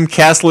William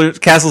Castle's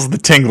The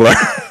Tingler.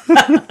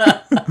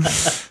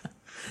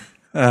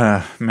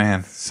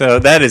 Man. So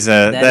that is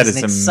an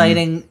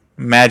exciting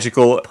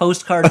magical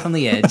postcard from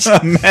the edge.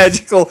 A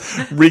magical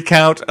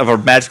recount of a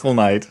magical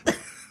night.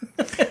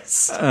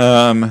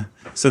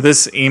 So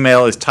this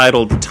email is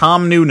titled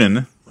Tom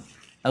Noonan.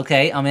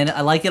 Okay, I'm in it.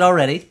 I like it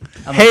already.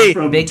 Hey,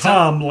 From big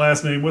Tom,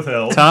 last name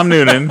withheld. Tom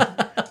Noonan.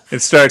 It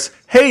starts,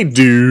 hey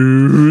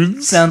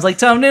dudes. Sounds like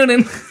Tom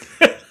Noonan.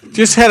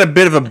 Just had a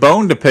bit of a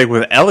bone to pick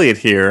with Elliot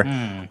here.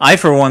 I,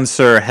 for one,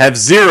 sir, have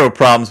zero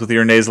problems with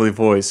your nasally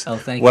voice. Oh,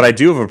 thank What you. I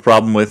do have a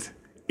problem with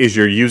is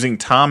you're using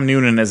Tom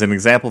Noonan as an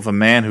example of a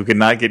man who could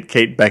not get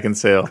Kate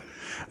Beckinsale.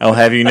 I'll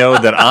have you know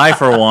that I,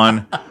 for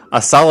one,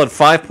 a solid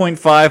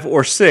 5.5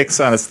 or 6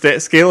 on a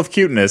scale of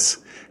cuteness,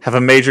 have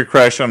a major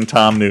crush on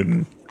Tom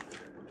Noonan.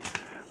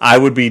 I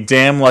would be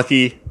damn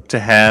lucky to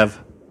have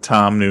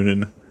Tom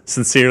Noonan.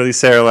 Sincerely,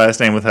 Sarah,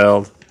 last name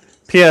withheld.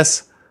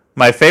 P.S.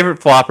 My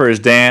favorite flopper is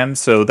Dan,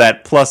 so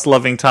that plus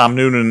loving Tom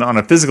Noonan on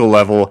a physical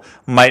level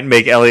might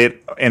make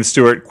Elliot and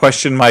Stuart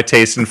question my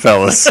taste in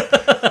fellas.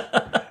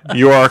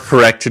 You are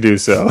correct to do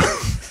so.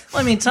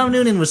 Well, I mean, Tom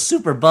Noonan was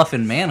super buff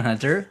in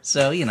Manhunter,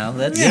 so, you know,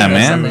 that's, Yeah, that's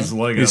man. something. He was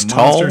like He's a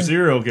tall. monster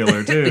serial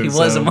killer, too. He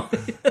was so a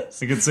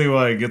you can see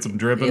why he gets him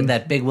dripping. and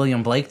that big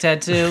William Blake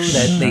tattoo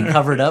that they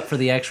covered up for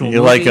the actual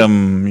You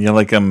movie.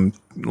 like him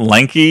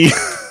lanky?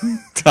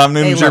 Tom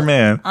Hey, Noonan's your look,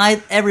 man.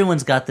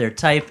 everyone's got their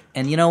type,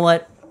 and you know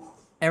what?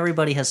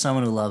 Everybody has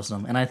someone who loves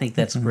them, and I think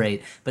that's Mm-hmm.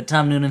 great. But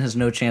Tom Noonan has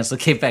no chance with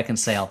Kate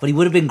Beckinsale. But he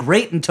would have been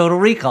great in Total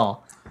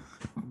Recall.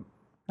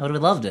 I would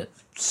have loved it.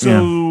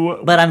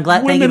 So, But I'm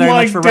glad. Thank you women very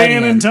like much for Dan writing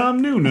in. and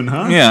Tom Noonan,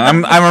 huh? Yeah,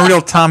 I'm a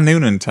real Tom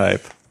Noonan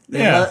type.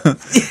 Yeah.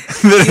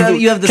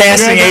 You have the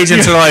Casting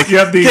agents are like, you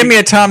have the- give me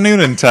a Tom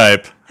Noonan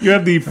type. You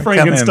have the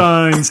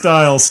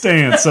Frankenstein-style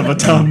stance of a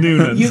Tom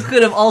Noonan. You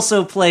could have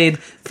also played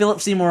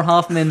Philip Seymour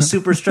Hoffman,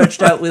 super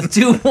stretched out with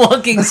 2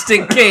 walking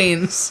stick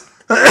canes,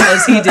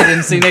 as he did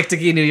in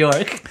Synecdoche, New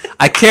York.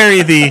 I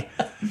carry the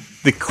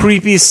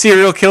creepy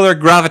serial killer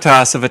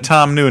gravitas of a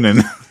Tom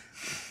Noonan.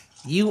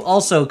 You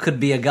also could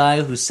be a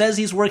guy who says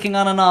he's working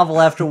on a novel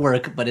after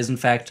work, but is in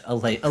fact a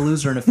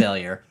loser and a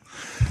failure.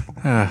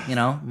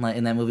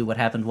 In that movie, What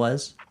Happened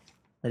Was,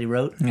 that he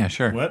wrote. Yeah,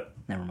 sure. What?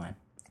 Never mind.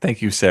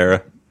 Thank you,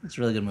 Sarah. It's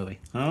a really good movie.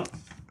 Oh,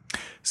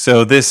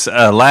 So this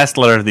last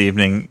letter of the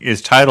evening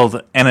is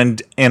titled "An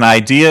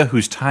Idea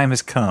Whose Time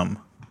Has Come."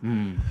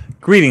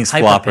 Greetings,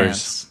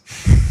 floppers.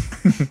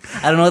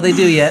 Hyperpants. I don't know what they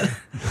do yet.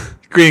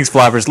 Greetings,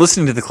 floppers.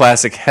 Listening to the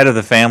classic Head of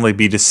the Family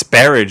be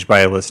disparaged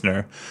by a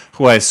listener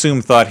who I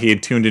assume thought he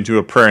had tuned into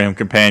a Prairie Home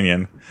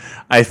Companion,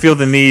 I feel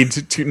the need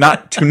to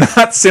not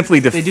simply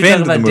They do talk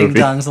defend the about ding movie.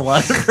 dongs a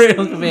lot in Prairie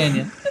Home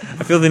Companion.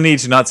 I feel the need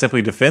to not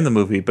simply defend the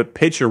movie, but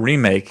pitch a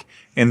remake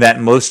in that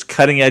most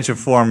cutting edge of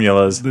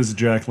formulas, this is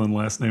Jacqueline,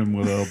 last name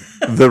with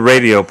the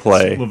radio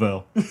play.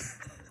 Lavelle.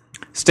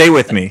 Stay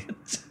with me.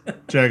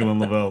 Jacqueline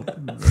Lavelle.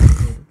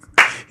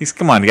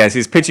 Come on, guys.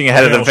 He's pitching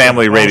Ahead of the I'll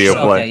Family show- radio I'll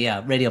show. play. Okay,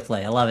 yeah, radio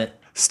play. I love it.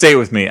 Stay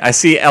with me. I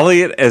see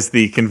Elliot as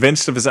the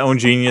convinced of his own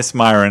genius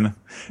Myron,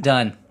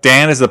 Done.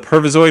 Dan as the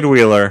pervisoid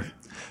Wheeler,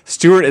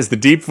 Stuart as the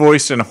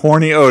deep-voiced and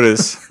horny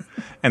Otis,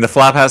 and the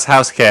Flophouse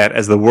Housecat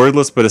as the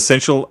wordless but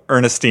essential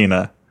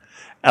Ernestina.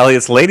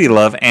 Elliot's lady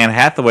love, Anne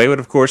Hathaway, would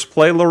of course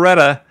play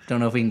Loretta, Don't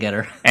know if we can get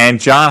her. and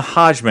John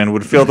Hodgman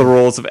would fill the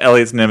roles of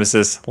Elliot's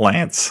nemesis,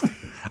 Lance.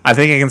 I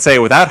think I can say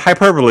without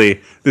hyperbole,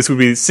 this would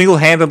be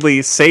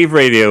single-handedly save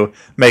radio,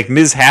 make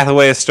Ms.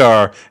 Hathaway a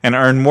star, and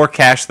earn more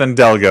cash than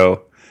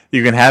Delgo.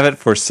 You can have it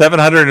for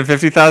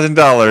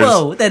 $750,000.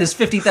 Whoa, that is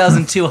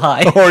 50,000 too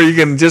high. Or you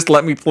can just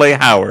let me play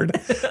Howard.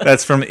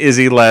 That's from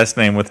Izzy, last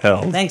name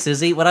withheld. Thanks,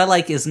 Izzy. What I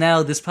like is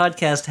now this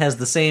podcast has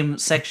the same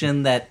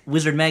section that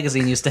Wizard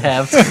Magazine used to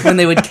have when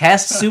they would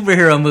cast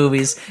superhero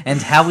movies,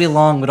 and Howie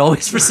Long would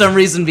always, for some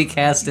reason, be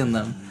cast in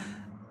them.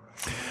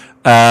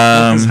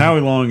 Because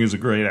Howie Long is a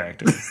great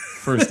actor.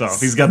 First off,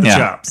 he's got the Yeah.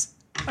 chops.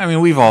 I mean,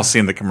 we've all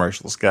seen the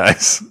commercials,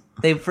 guys.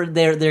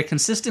 Their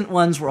consistent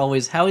ones were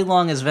always Howie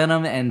Long as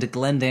Venom and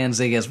Glenn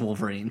Danzig as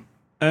Wolverine.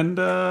 And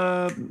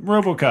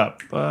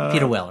RoboCop.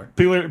 Peter Weller.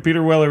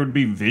 Peter Weller would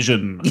be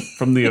Vision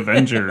from the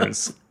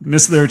Avengers.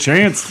 Missed their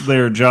chance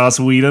there, Joss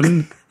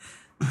Whedon.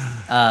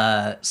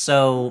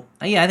 So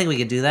yeah, I think we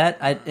could do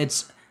that.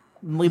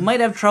 We might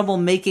have trouble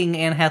making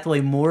Anne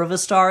Hathaway more of a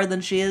star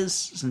than she is,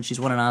 since she's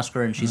won an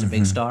Oscar and she's a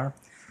big star.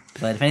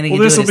 But if anything, you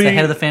do this'll it's the be-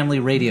 Head of the Family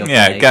radio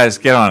Yeah, play. guys,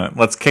 get on it.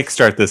 Let's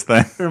kickstart this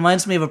thing. It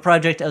reminds me of a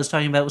project I was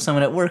talking about with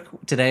someone at work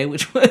today,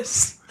 which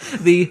was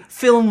the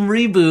film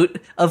reboot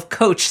of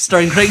Coach,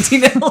 starring Craig T.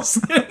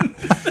 Nelson.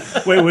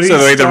 Wait, what? So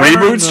wait, the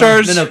reboot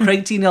stars? No,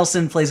 Craig T.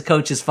 Nelson plays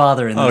Coach's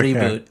father in the Okay.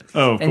 reboot.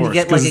 Oh, of And you course,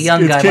 get like 'cause a young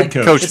it's guy Kid like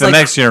Coach. The it's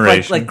next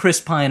generation. like Chris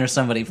Pine or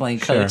somebody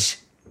playing Coach.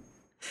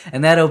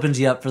 And that opens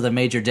you up for the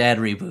Major Dad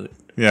reboot.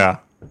 Yeah.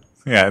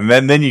 Yeah,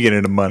 and then you get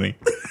into money.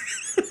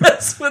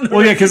 That's when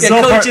Well, yeah, 'cause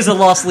Coach Part- is a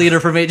lost leader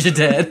for Major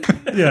Dad.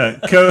 Yeah,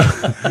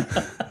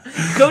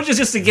 Coach is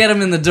just to get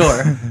him in the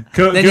door.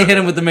 Then you hit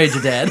him with the Major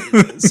Dad.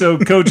 So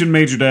Coach and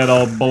Major Dad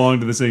all belong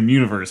to the same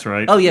universe,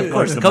 right? Oh, yeah, of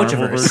course, the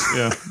Marvelverse, Coachiverse.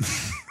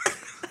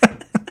 Yeah.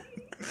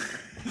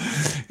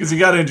 Because you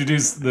got to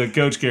introduce the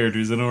Coach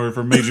characters in order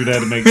for Major Dad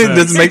to make sense. It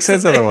doesn't make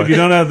sense otherwise. If you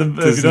don't have the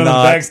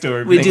not.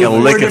 backstory, We Make do a four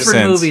lick of different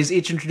sense. movies,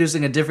 each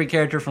introducing a different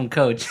character from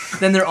Coach.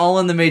 Then they're all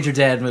in the Major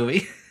Dad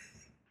movie.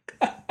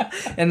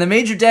 And the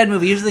Major Dad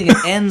movie, usually it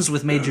ends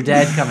with Major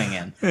Dad coming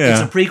in. Yeah. It's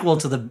a prequel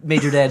to the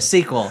Major Dad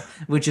sequel,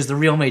 which is the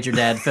real Major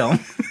Dad film.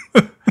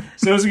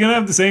 So is he gonna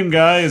have the same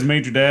guy as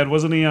Major Dad?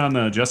 Wasn't he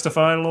on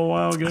Justified a little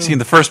while ago? See, in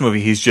the first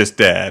movie, he's just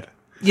dad.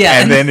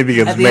 Yeah, And then it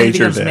becomes at the end it Major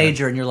becomes Dad.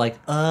 Major, and you're like,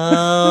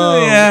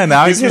 oh, Yeah,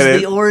 now I this get was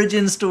it. the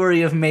origin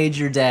story of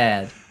Major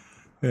Dad.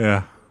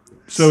 Yeah.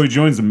 So he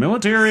joins the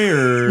military,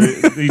 or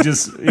he He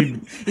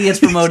gets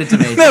promoted to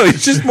Major. No,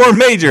 he's just more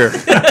major.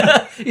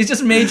 He's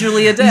just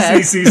majorly a he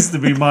dad. ceases to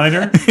be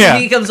minor? Yeah.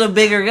 He becomes a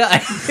bigger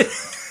guy.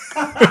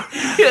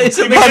 It's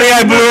a Honey,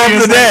 I blew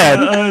up the dad.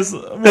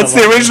 Well, That's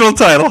the original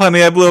title,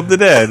 Honey, I Blew Up the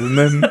Dad. And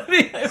then,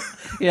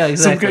 yeah, he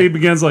exactly.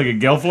 begins like a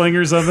Gelfling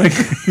or something.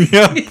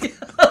 yeah.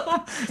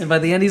 And by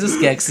the end, he's a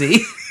Skeksis.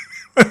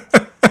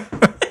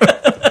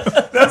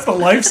 That's the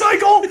life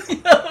cycle.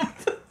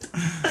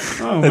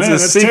 Oh That's man, the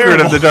that's secret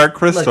terrible. of the Dark Look,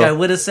 Crystal. I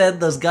would have said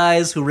those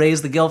guys who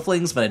raised the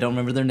Gelflings, but I don't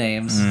remember their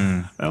names.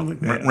 I don't think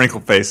that. Wrinkle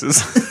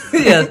faces.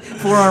 Yeah,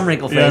 forearm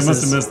wrinkle Yeah, I faces.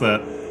 must have missed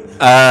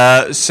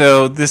that.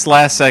 So this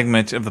last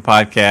segment of the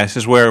podcast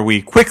is where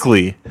we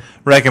quickly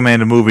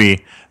recommend a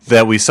movie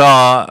that we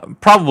saw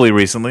probably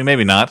recently,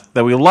 maybe not,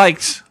 that we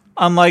liked,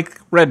 unlike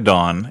Red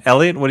Dawn.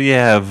 Elliot, what do you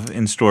have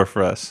in store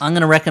for us? I'm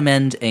going to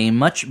recommend a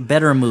much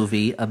better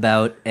movie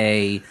about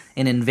an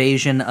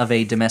invasion of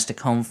a domestic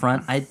home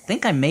front. I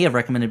think I may have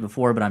recommended it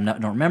before, but I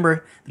don't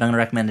remember. But I'm going to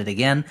recommend it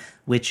again,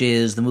 which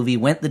is the movie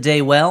Went the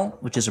Day Well,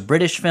 which is a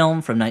British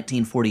film from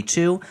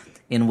 1942,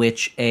 in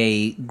which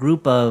a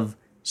group of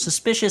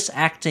suspicious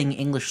acting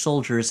English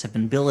soldiers have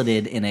been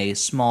billeted in a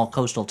small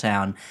coastal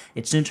town.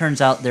 It soon turns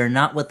out they're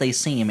not what they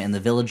seem, and the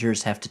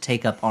villagers have to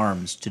take up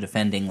arms to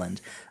defend England.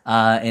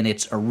 And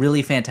it's a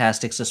really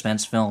fantastic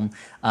suspense film.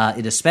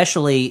 It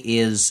especially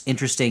is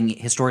interesting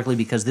historically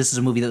because this is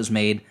a movie that was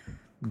made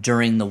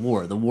during the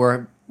war. The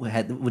war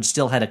would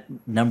still had a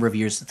number of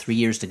years, 3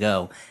 years to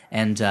go,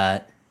 and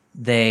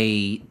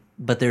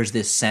but there's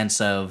this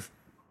sense of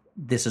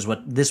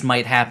this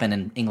might happen,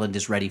 and England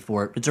is ready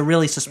for it. It's a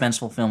really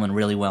suspenseful film and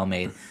really well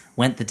made.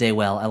 Went the day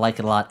well. I like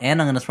it a lot.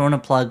 And I'm going to throw in a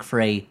plug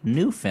for a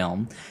new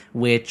film,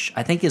 which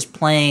I think is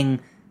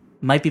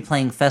might be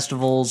playing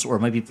festivals or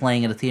might be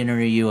playing at a theater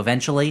near you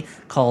eventually,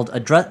 called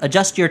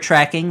Adjust Your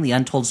Tracking, The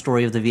Untold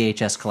Story of the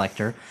VHS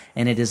Collector.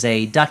 And it is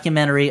a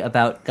documentary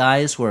about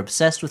guys who are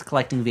obsessed with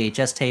collecting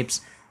VHS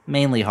tapes,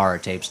 mainly horror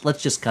tapes.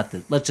 Let's just cut to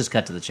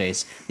the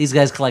chase. These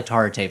guys collect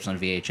horror tapes on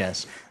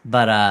VHS,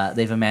 but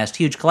they've amassed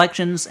huge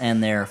collections,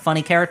 and they're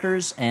funny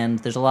characters, and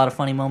there's a lot of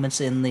funny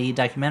moments in the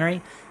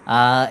documentary.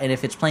 And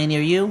if it's playing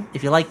near you,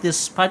 if you like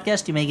this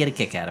podcast, you may get a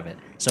kick out of it.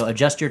 So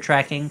Adjust Your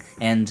Tracking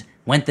and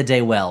Went the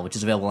Day Well, which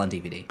is available on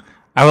DVD.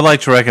 I would like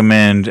to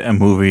recommend a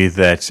movie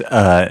that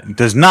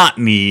does not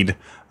need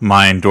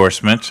my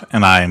endorsement,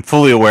 and I am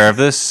fully aware of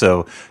this,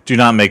 so do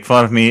not make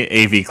fun of me,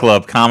 AV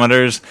Club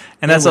commenters.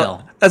 And that's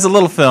a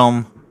little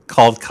film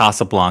called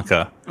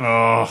Casablanca,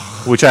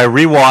 which I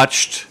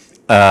rewatched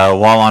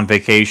while on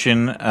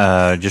vacation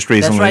just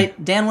recently. That's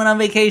right. Dan went on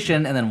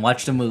vacation and then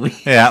watched a movie.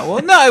 Yeah,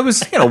 well, no, it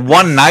was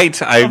one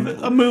night.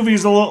 A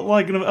movie's a lot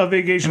like a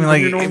vacation from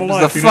your normal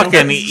life. The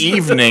fucking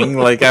evening,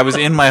 I was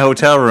in my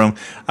hotel room.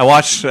 I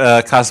watched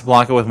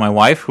Casablanca with my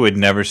wife, who had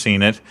never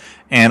seen it,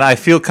 and I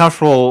feel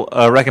comfortable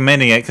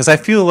recommending it because I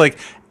feel like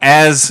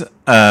as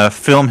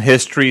film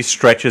history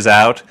stretches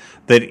out,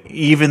 that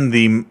even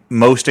the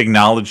most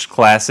acknowledged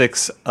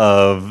classics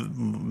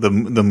of the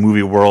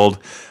movie world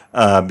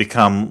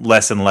become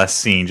less and less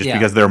seen just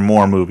because there are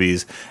more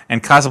movies.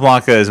 And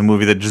Casablanca is a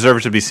movie that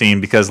deserves to be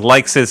seen because,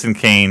 like Citizen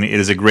Kane, it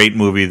is a great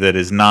movie that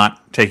is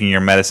not taking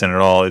your medicine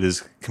at all. It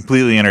is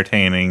completely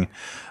entertaining.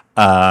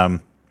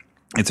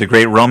 It's a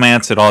great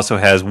romance. It also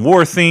has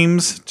war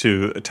themes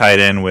to tie it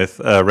in with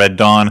Red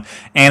Dawn.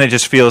 And it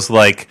just feels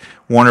like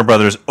Warner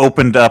Brothers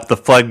opened up the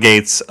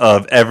floodgates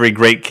of every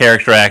great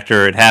character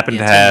actor it happened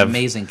to have. An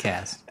amazing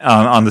cast.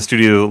 On the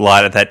studio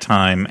lot at that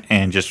time,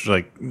 and just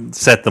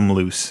set them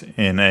loose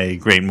in a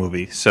great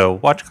movie. So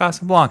watch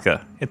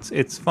Casablanca.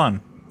 It's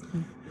fun.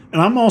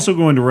 And I'm also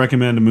going to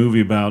recommend a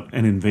movie about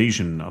an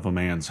invasion of a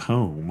man's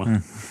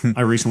home.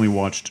 I recently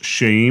watched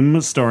Shame,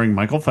 starring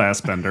Michael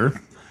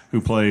Fassbender,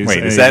 who plays.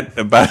 Wait, is that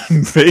about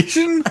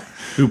invasion?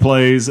 Who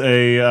plays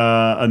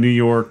a New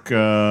York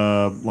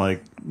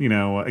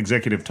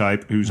executive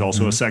type who's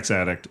also a sex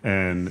addict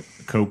and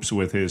copes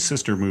with his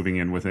sister moving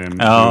in with him.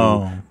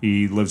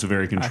 He lives a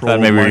very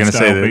controlled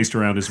lifestyle based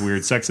around his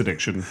weird sex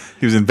addiction.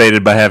 He was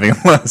invaded by having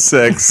a lot of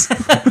sex.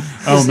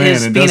 His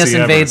penis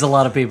invades a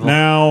lot of people.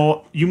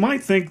 Now, you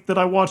might think that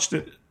I watched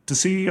it to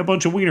see a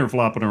bunch of wiener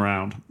flopping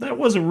around. That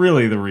wasn't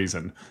really the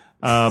reason.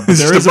 But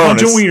there is a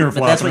bunch of wiener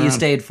flopping around. But that's what you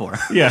stayed for.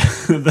 Yeah,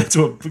 that's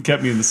what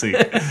kept me in the seat.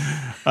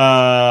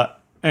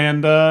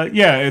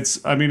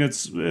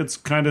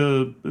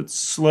 It's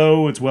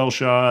slow, it's well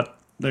shot.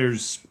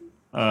 There's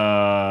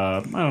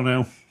I don't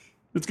know.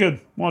 It's good.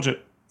 Watch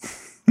it.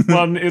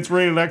 Well, it's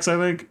rated X, I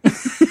think.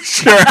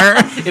 Sure.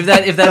 If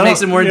that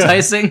makes it more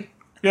enticing.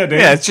 Yeah, Dave.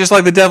 Yeah, it's just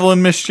like The Devil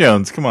and Miss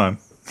Jones. Come on.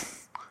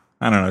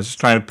 I don't know. I was just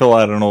trying to pull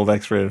out an old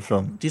X-rated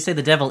film. Do you say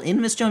The Devil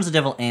in Miss Jones or The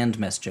Devil and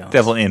Miss Jones?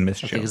 Devil in Miss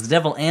Jones. Because The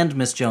Devil and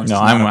Miss Jones No,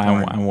 is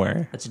I'm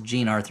aware. That's a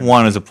Gene Arthur.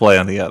 One is a play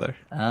on the other.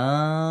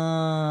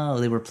 Oh,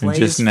 they were plays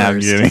just first. now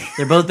getting...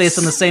 They're both based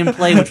on the same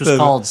play, which was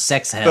called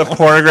Sex Hell. The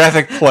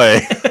pornographic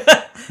play.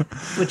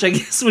 Which I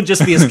guess would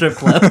just be a strip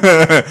club.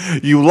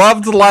 You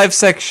loved the live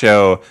sex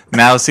show.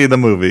 Now see the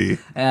movie.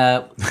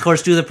 Of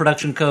course, due to the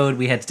production code,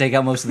 we had to take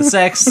out most of the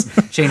sex,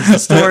 change the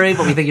story,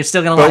 but we think you're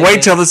still going to like it. But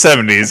wait till the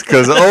 70s,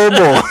 because oh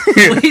boy.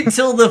 Wait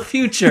till the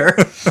future.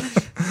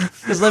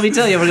 Because let me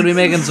tell you, we're going to be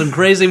making some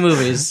crazy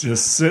movies.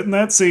 Just sit in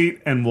that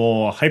seat, and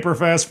we'll hyper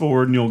fast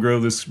forward, and you'll grow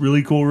this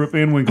really cool Rip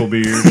Van Winkle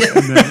beard.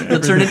 You'll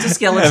turn into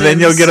skeletons. And then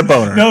you'll get a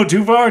boner. No,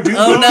 too far.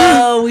 Oh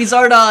no, we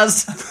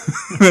Zardoz.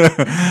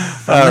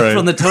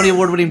 From the Tony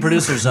Award-winning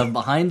producers of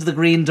Behind the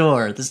Green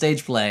Door, the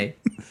stage play.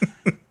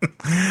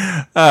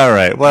 All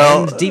right,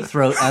 well... And Deep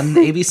Throat on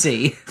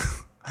ABC.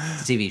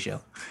 It's a TV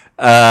show.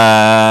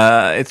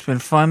 It's been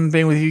fun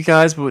being with you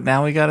guys, but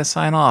now we got to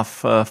sign off.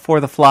 For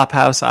the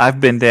Flophouse, I've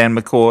been Dan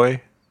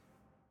McCoy.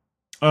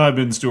 I've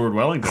been Stuart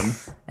Wellington.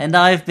 And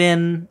I've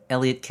been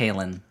Elliot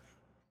Kalin.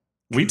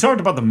 We talked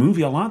about the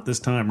movie a lot this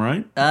time,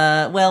 right?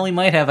 Well, we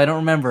might have. I don't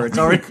remember. It's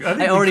already.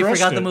 I already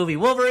forgot it. the movie.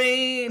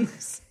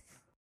 Wolverines!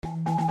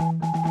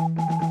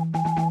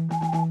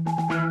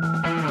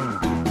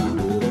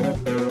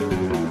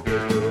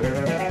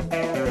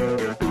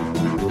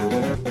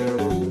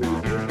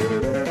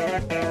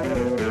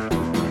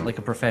 Like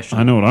a professional.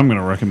 I know what I'm going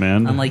to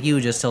recommend. Unlike you,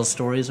 who just tells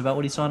stories about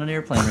what he saw on an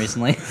airplane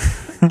recently.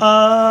 Wait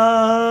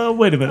a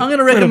minute. I'm going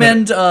to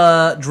recommend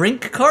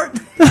Drink Cart.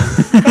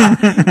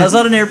 I was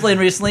on an airplane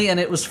recently, and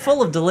it was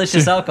full of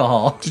delicious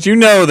alcohol. Did you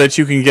know that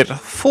you can get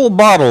full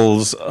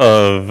bottles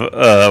of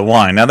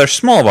wine? Now, they're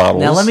small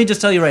bottles. Now, let me just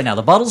tell you right now.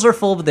 The bottles are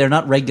full, but they're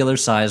not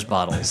regular-sized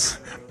bottles.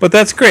 But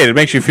that's great. It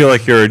makes you feel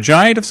like you're a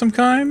giant of some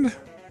kind.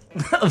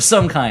 Of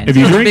some kind. If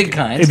you drink, big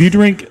kind. If you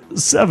drink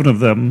 7 of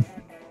them,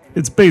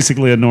 it's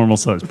basically a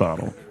normal-sized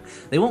bottle.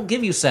 They won't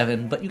give you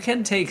 7, but you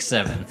can take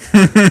 7.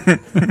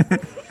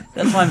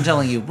 That's why I'm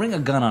telling you, bring a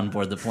gun on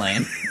board the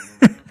plane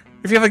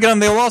If you have a gun,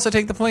 they will also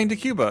take the plane to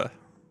Cuba.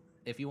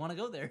 if you want to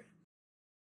go there.